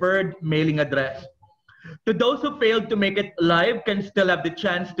preferred mailing address. To those who failed to make it live can still have the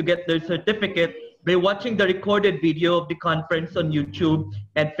chance to get their certificate by watching the recorded video of the conference on YouTube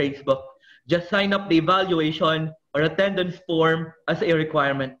and Facebook. Just sign up the evaluation or attendance form as a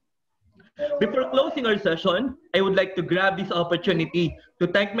requirement. Before closing our session, I would like to grab this opportunity to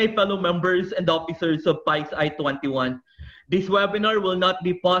thank my fellow members and officers of PICE I-21. This webinar will not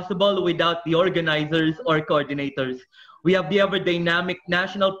be possible without the organizers or coordinators. We have the ever-dynamic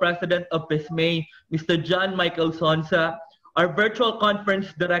National President of PISME, Mr. John Michael Sonsa, our Virtual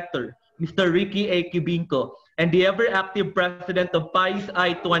Conference Director, Mr. Ricky A. Kibinko, and the ever-active President of PICE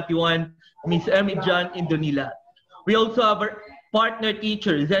I-21, Ms. Emmy John Indonila. We also have our partner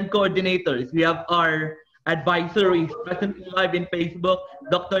teachers and coordinators. We have our advisories presently live in Facebook,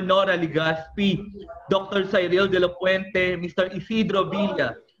 Dr. Nora Ligaspi, Dr. Cyril De La Puente, Mr. Isidro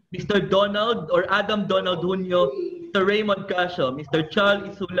Villa, Mr. Donald or Adam Donald Junio, Mr. Raymond Casio, Mr. Charles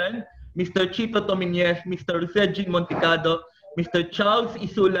Isulan, Mr. Chito Tominez, Mr. Regine Montecado, Mr. Charles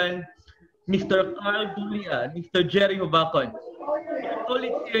Isulan, Mr. Carl Dulia, Mr. Jerry Hubacon.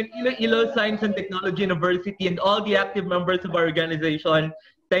 Colleagues here in Iloilo Science and Technology University and all the active members of our organization,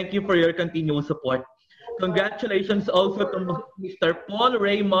 thank you for your continued support. Congratulations also to Mr. Paul,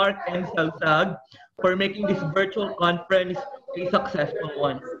 Ray, Mark, and Salsag for making this virtual conference a successful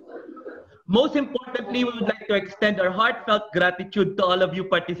one. Most importantly, we would like to extend our heartfelt gratitude to all of you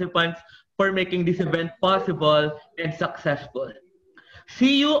participants for making this event possible and successful.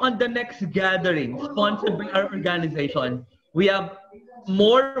 See you on the next gathering sponsored by our organization. We have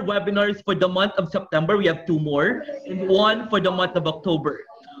more webinars for the month of September. We have 2 more and 1 for the month of October.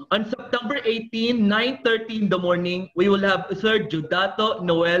 On September 18, 9:30 in the morning, we will have Sir Judato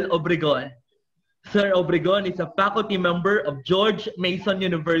Noel Obregon. Sir Obregon is a faculty member of George Mason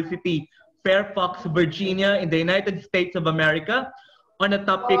University, Fairfax, Virginia, in the United States of America, on a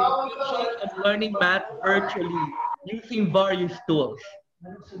topic teaching and learning math virtually using various tools.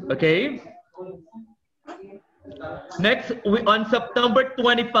 Okay? Next, on September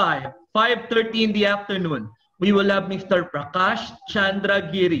 25, 5:30 in the afternoon, we will have Mr. Prakash Chandra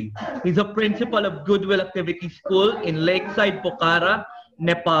Giri. He's a principal of Goodwill Activity School in Lakeside, Pokhara,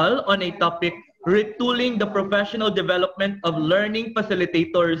 Nepal, on a topic, retooling the professional development of learning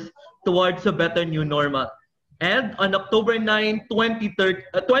facilitators towards a better new normal. And on October 9,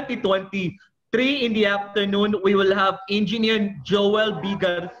 2020, 3 in the afternoon, we will have Engineer Joel B.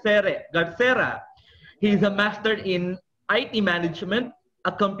 Garcera. He's a master in IT management,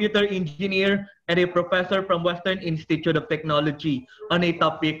 a computer engineer, and a professor from Western Institute of Technology on a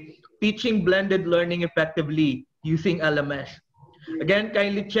topic, teaching blended learning effectively using LMS. Again,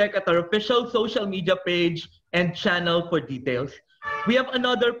 kindly check at our official social media page and channel for details. We have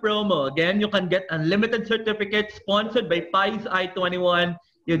another promo. Again, you can get unlimited certificates sponsored by PICE I-21.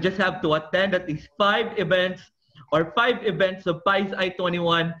 You just have to attend at least 5 events or 5 events of PICE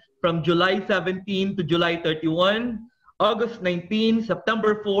I-21 from July 17 to July 31, August 19,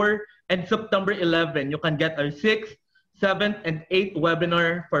 September 4, and September 11. You can get our 6th, 7th, and 8th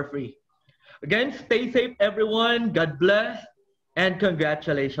webinar for free. Again, stay safe, everyone. God bless, and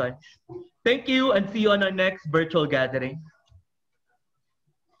congratulations. Thank you, and see you on our next virtual gathering.